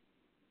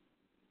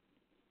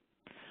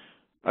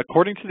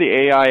 According to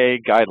the AIA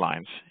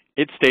guidelines,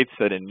 it states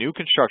that in new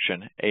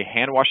construction, a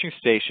hand washing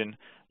station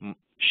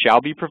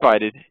shall be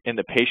provided in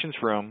the patient's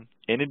room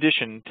in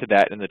addition to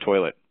that in the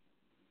toilet.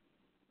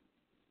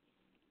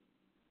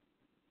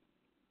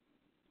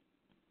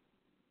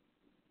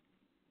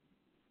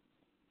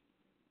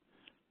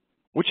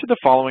 Which of the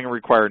following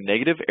require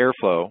negative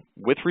airflow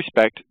with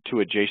respect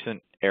to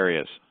adjacent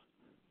areas?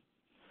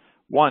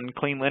 1,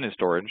 clean linen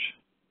storage.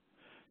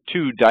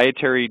 2,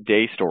 dietary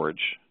day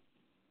storage.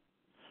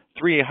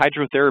 3,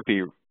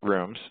 hydrotherapy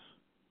rooms.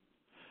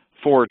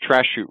 4,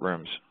 trash chute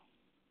rooms.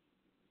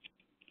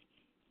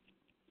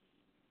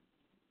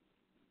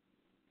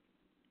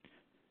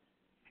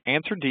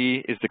 Answer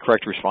D is the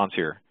correct response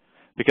here,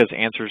 because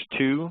answers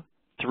 2,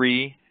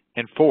 3,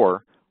 and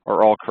 4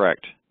 are all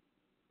correct.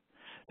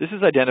 This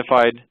is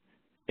identified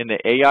in the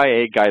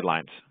AIA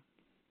guidelines.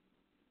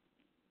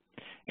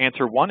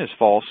 Answer 1 is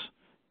false,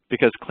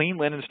 because clean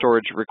linen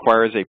storage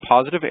requires a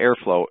positive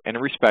airflow in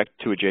respect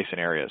to adjacent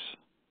areas.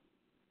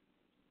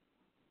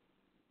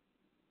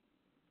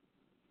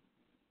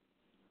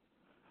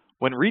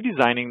 When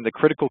redesigning the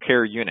critical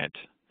care unit,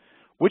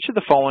 which of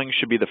the following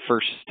should be the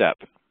first step?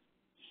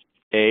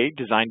 A,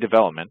 design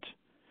development.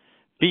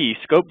 B,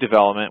 scope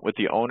development with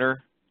the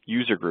owner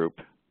user group.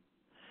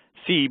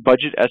 C,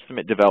 budget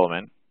estimate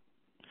development.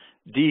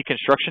 D,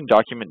 construction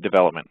document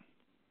development.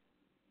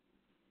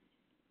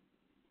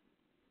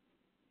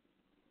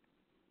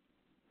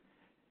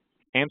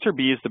 Answer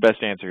B is the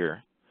best answer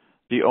here.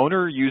 The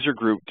owner user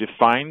group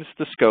defines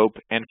the scope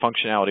and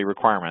functionality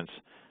requirements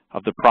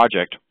of the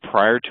project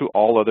prior to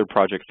all other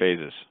project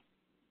phases.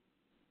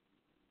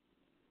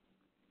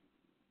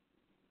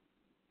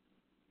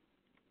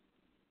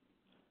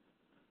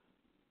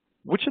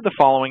 Which of the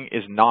following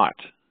is not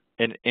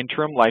an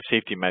interim life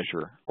safety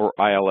measure, or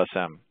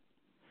ILSM?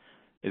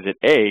 Is it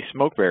A,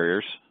 smoke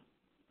barriers,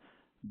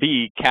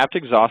 B, capped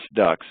exhaust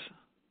ducts,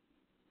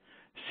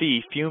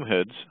 C, fume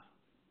hoods,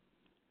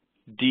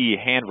 D,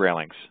 hand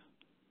railings?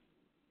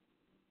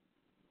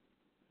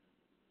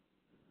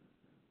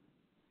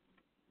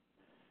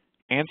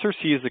 Answer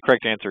C is the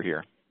correct answer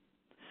here.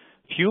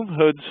 Fume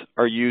hoods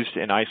are used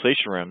in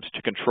isolation rooms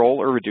to control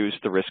or reduce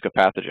the risk of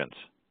pathogens.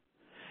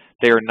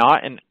 They are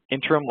not an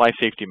interim life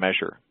safety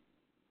measure.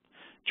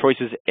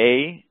 Choices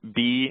A,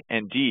 B,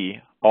 and D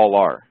all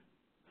are.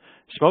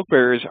 Smoke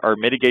barriers are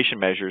mitigation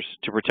measures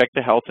to protect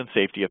the health and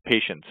safety of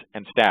patients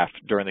and staff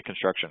during the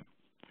construction.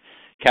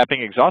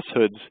 Capping exhaust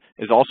hoods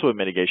is also a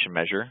mitigation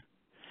measure,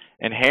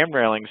 and hand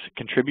railings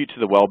contribute to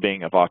the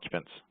well-being of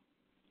occupants.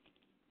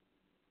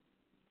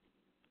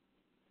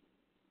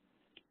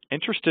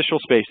 Interstitial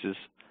spaces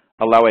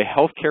allow a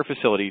healthcare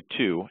facility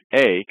to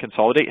A,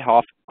 consolidate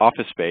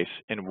office space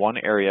in one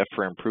area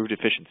for improved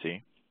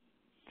efficiency,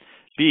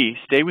 B,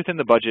 stay within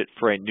the budget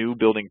for a new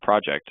building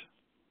project,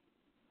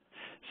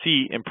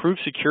 C, improve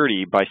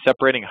security by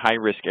separating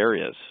high-risk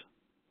areas,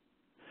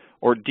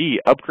 or D,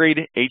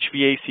 upgrade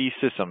HVAC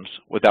systems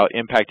without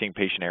impacting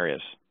patient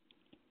areas.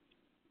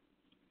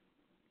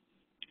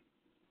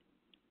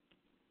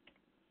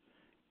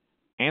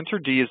 Answer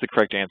D is the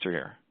correct answer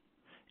here.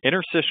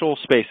 Interstitial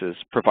spaces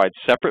provide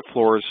separate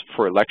floors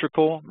for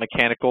electrical,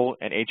 mechanical,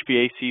 and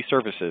HVAC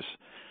services,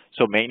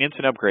 so maintenance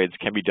and upgrades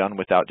can be done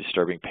without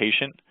disturbing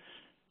patient,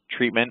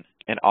 treatment,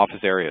 and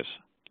office areas.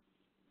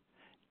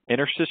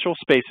 Interstitial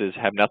spaces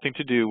have nothing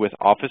to do with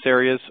office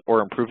areas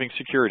or improving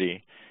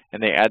security,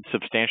 and they add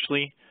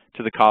substantially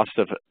to the cost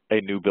of a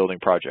new building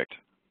project.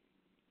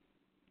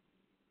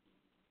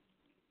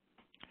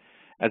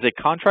 As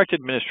a contract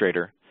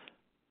administrator,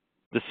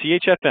 the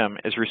CHFM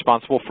is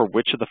responsible for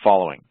which of the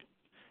following?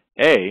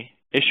 A,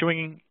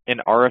 issuing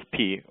an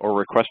RFP or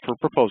request for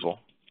proposal.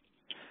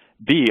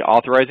 B,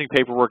 authorizing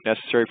paperwork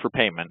necessary for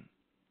payment.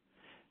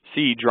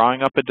 C,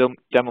 drawing up a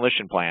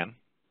demolition plan.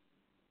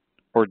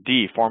 Or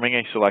D, forming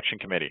a selection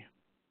committee.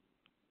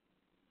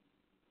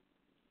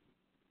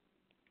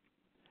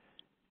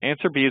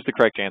 Answer B is the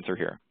correct answer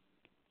here.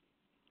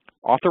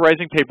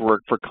 Authorizing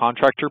paperwork for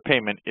contractor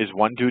payment is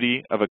one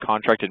duty of a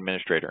contract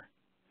administrator.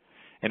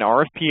 An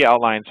RFP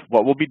outlines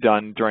what will be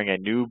done during a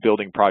new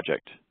building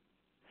project.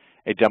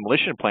 A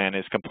demolition plan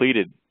is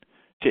completed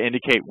to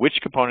indicate which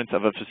components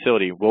of a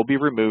facility will be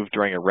removed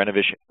during a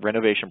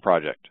renovation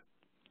project.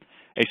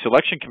 A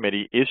selection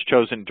committee is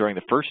chosen during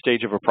the first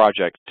stage of a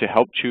project to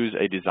help choose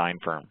a design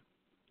firm.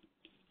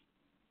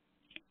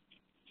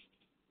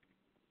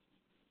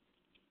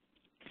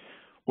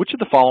 Which of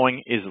the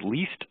following is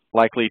least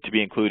likely to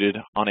be included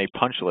on a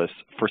punch list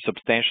for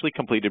substantially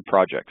completed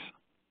projects?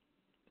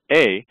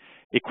 A,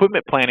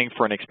 equipment planning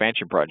for an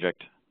expansion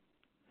project.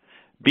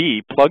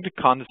 B, plugged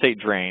condensate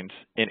drains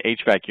in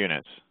HVAC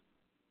units.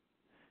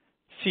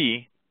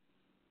 C,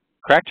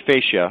 cracked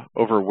fascia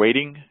over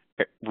waiting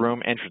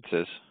room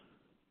entrances.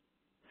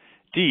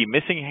 D,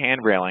 missing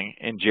hand railing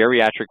in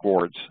geriatric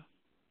wards.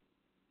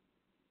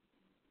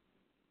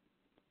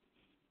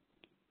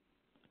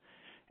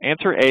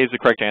 Answer A is the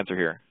correct answer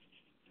here.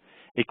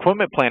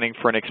 Equipment planning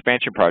for an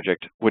expansion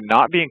project would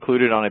not be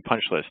included on a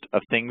punch list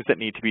of things that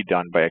need to be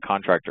done by a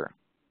contractor.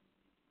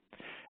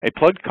 A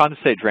plugged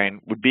condensate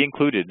drain would be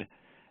included,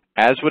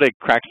 as would a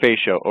cracked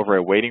fascia over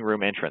a waiting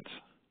room entrance.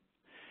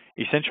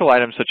 Essential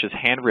items such as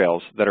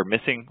handrails that are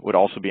missing would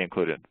also be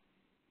included.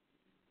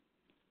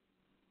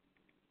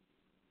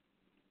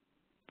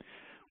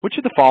 Which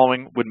of the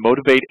following would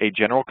motivate a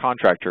general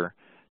contractor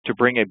to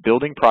bring a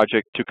building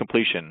project to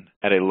completion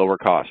at a lower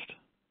cost?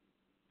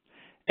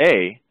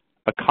 A,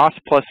 a cost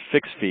plus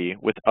fixed fee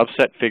with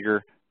upset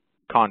figure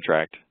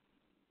contract.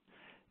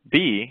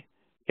 B,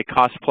 a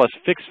cost plus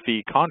fixed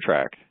fee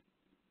contract.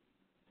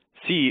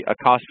 C, a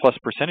cost plus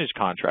percentage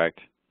contract.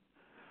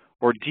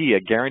 Or D, a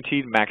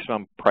guaranteed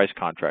maximum price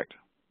contract.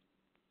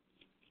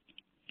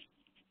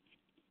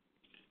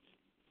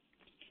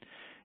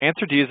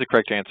 Answer D is the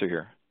correct answer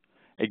here.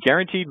 A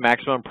guaranteed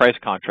maximum price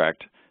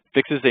contract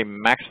fixes a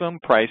maximum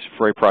price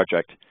for a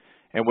project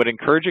and would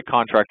encourage a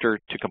contractor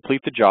to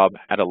complete the job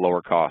at a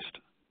lower cost.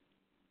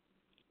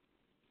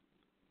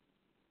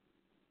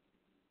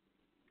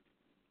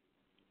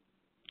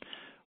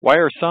 Why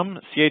are some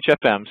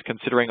CHFMs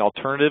considering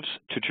alternatives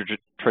to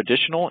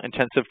traditional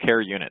intensive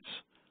care units,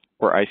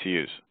 or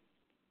ICUs?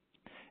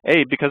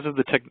 A, because of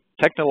the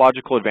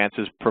technological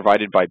advances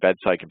provided by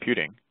bedside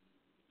computing.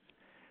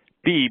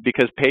 B,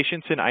 because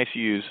patients in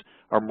ICUs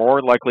are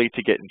more likely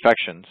to get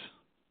infections.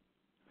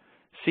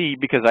 C,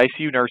 because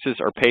ICU nurses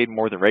are paid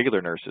more than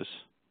regular nurses.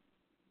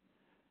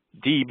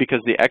 D,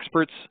 because the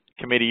experts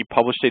committee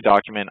published a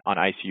document on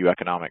ICU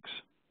economics.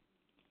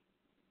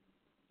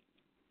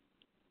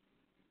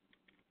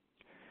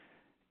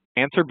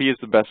 Answer B is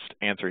the best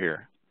answer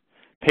here.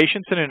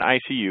 Patients in an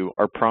ICU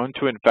are prone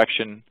to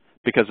infection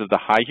because of the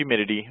high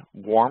humidity,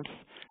 warmth,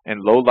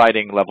 and low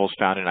lighting levels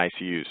found in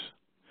ICUs.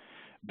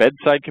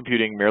 Bedside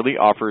computing merely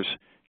offers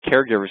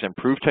caregivers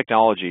improved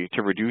technology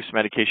to reduce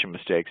medication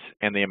mistakes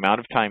and the amount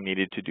of time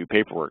needed to do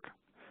paperwork.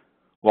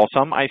 While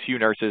some ICU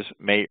nurses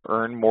may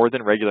earn more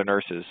than regular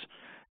nurses,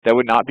 that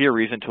would not be a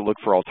reason to look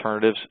for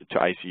alternatives to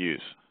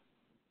ICUs.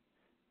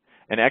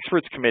 An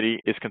experts committee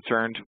is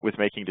concerned with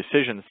making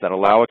decisions that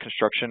allow a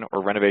construction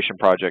or renovation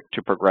project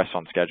to progress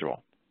on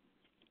schedule.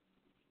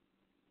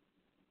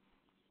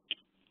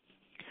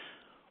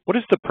 What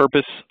is the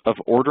purpose of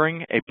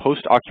ordering a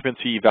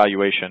post-occupancy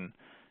evaluation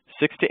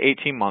 6 to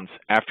 18 months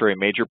after a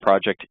major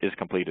project is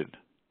completed?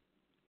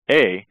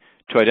 A,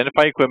 to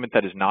identify equipment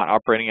that is not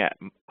operating at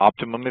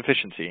optimum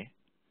efficiency.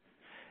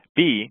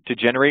 B, to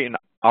generate an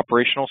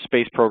operational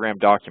space program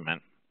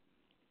document.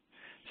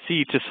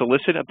 C, to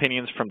solicit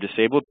opinions from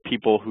disabled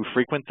people who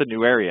frequent the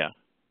new area.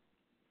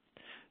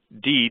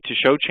 D, to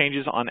show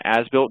changes on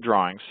as-built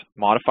drawings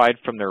modified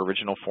from their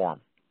original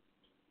form.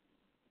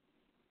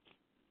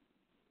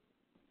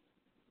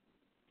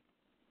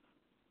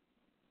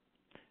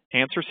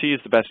 Answer C is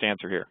the best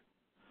answer here.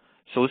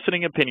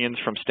 Soliciting opinions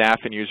from staff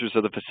and users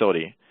of the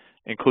facility,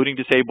 including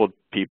disabled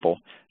people,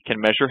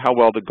 can measure how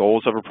well the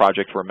goals of a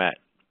project were met.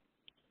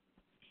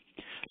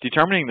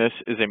 Determining this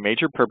is a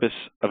major purpose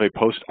of a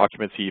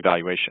post-occupancy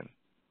evaluation.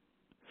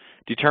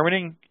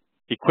 Determining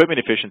equipment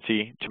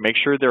efficiency to make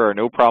sure there are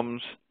no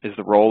problems is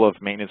the role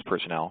of maintenance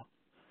personnel.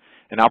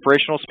 An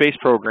operational space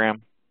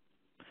program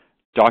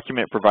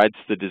document provides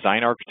the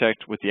design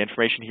architect with the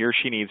information he or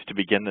she needs to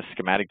begin the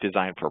schematic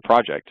design for a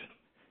project.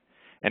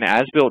 And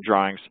as-built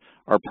drawings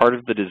are part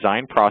of the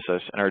design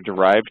process and are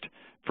derived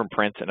from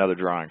prints and other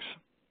drawings.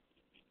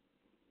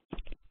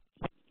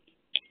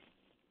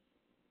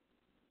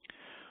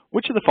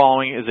 Which of the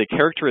following is a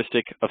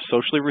characteristic of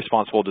socially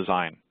responsible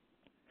design?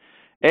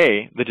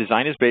 A, the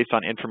design is based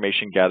on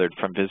information gathered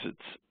from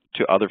visits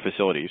to other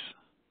facilities.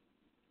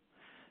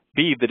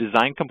 B, the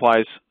design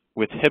complies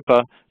with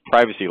HIPAA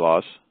privacy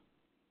laws.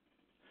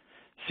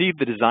 C,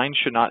 the design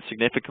should not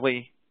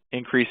significantly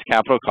increase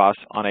capital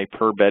costs on a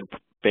per-bed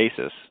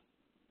basis.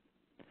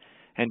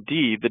 And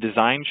D, the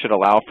design should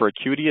allow for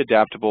acuity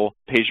adaptable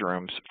patient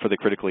rooms for the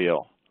critically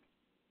ill.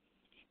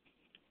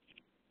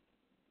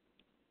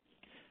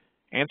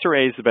 Answer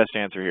A is the best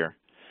answer here.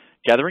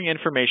 Gathering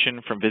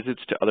information from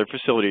visits to other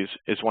facilities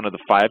is one of the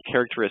 5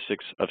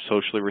 characteristics of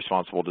socially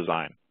responsible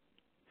design.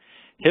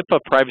 HIPAA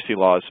privacy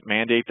laws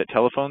mandate that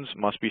telephones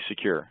must be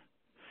secure.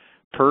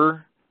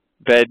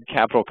 Per-bed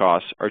capital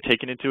costs are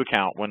taken into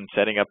account when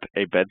setting up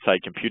a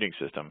bedside computing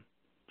system.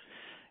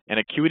 And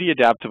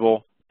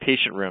acuity-adaptable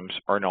patient rooms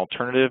are an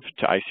alternative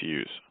to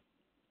ICUs.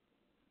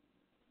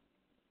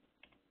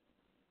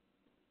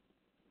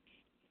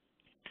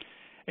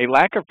 A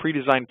lack of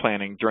pre-design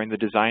planning during the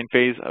design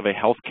phase of a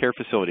healthcare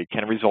facility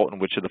can result in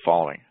which of the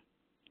following?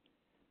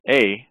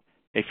 A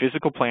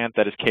physical plant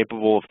that is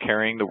capable of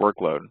carrying the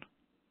workload.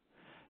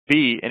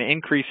 B, an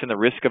increase in the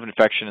risk of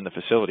infection in the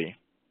facility.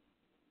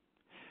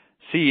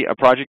 C, a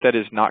project that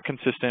is not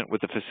consistent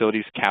with the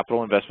facility's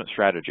capital investment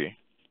strategy.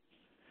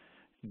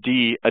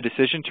 D, a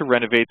decision to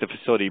renovate the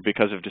facility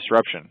because of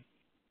disruption.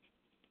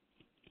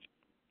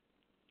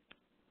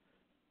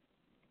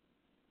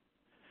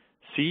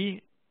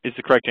 C is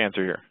the correct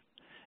answer here.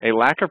 A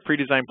lack of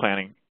pre-design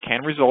planning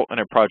can result in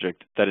a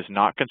project that is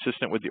not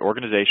consistent with the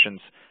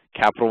organization's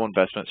capital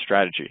investment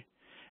strategy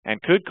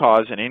and could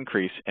cause an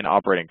increase in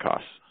operating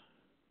costs.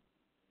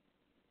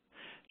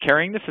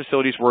 Carrying the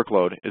facility's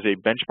workload is a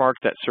benchmark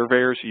that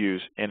surveyors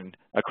use in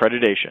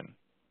accreditation.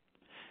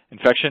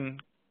 Infection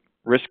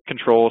Risk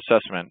Control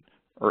Assessment,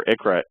 or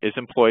ICRA, is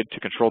employed to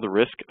control the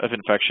risk of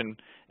infection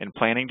in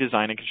planning,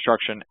 design, and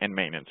construction and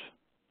maintenance.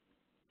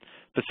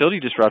 Facility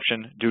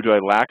disruption due to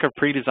a lack of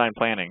pre-design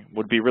planning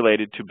would be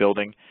related to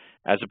building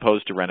as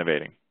opposed to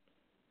renovating.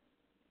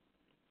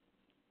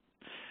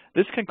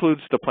 This concludes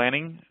the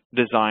planning,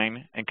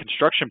 design, and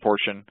construction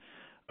portion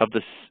of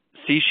the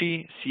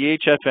CSHE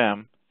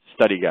CHFM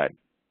study guide.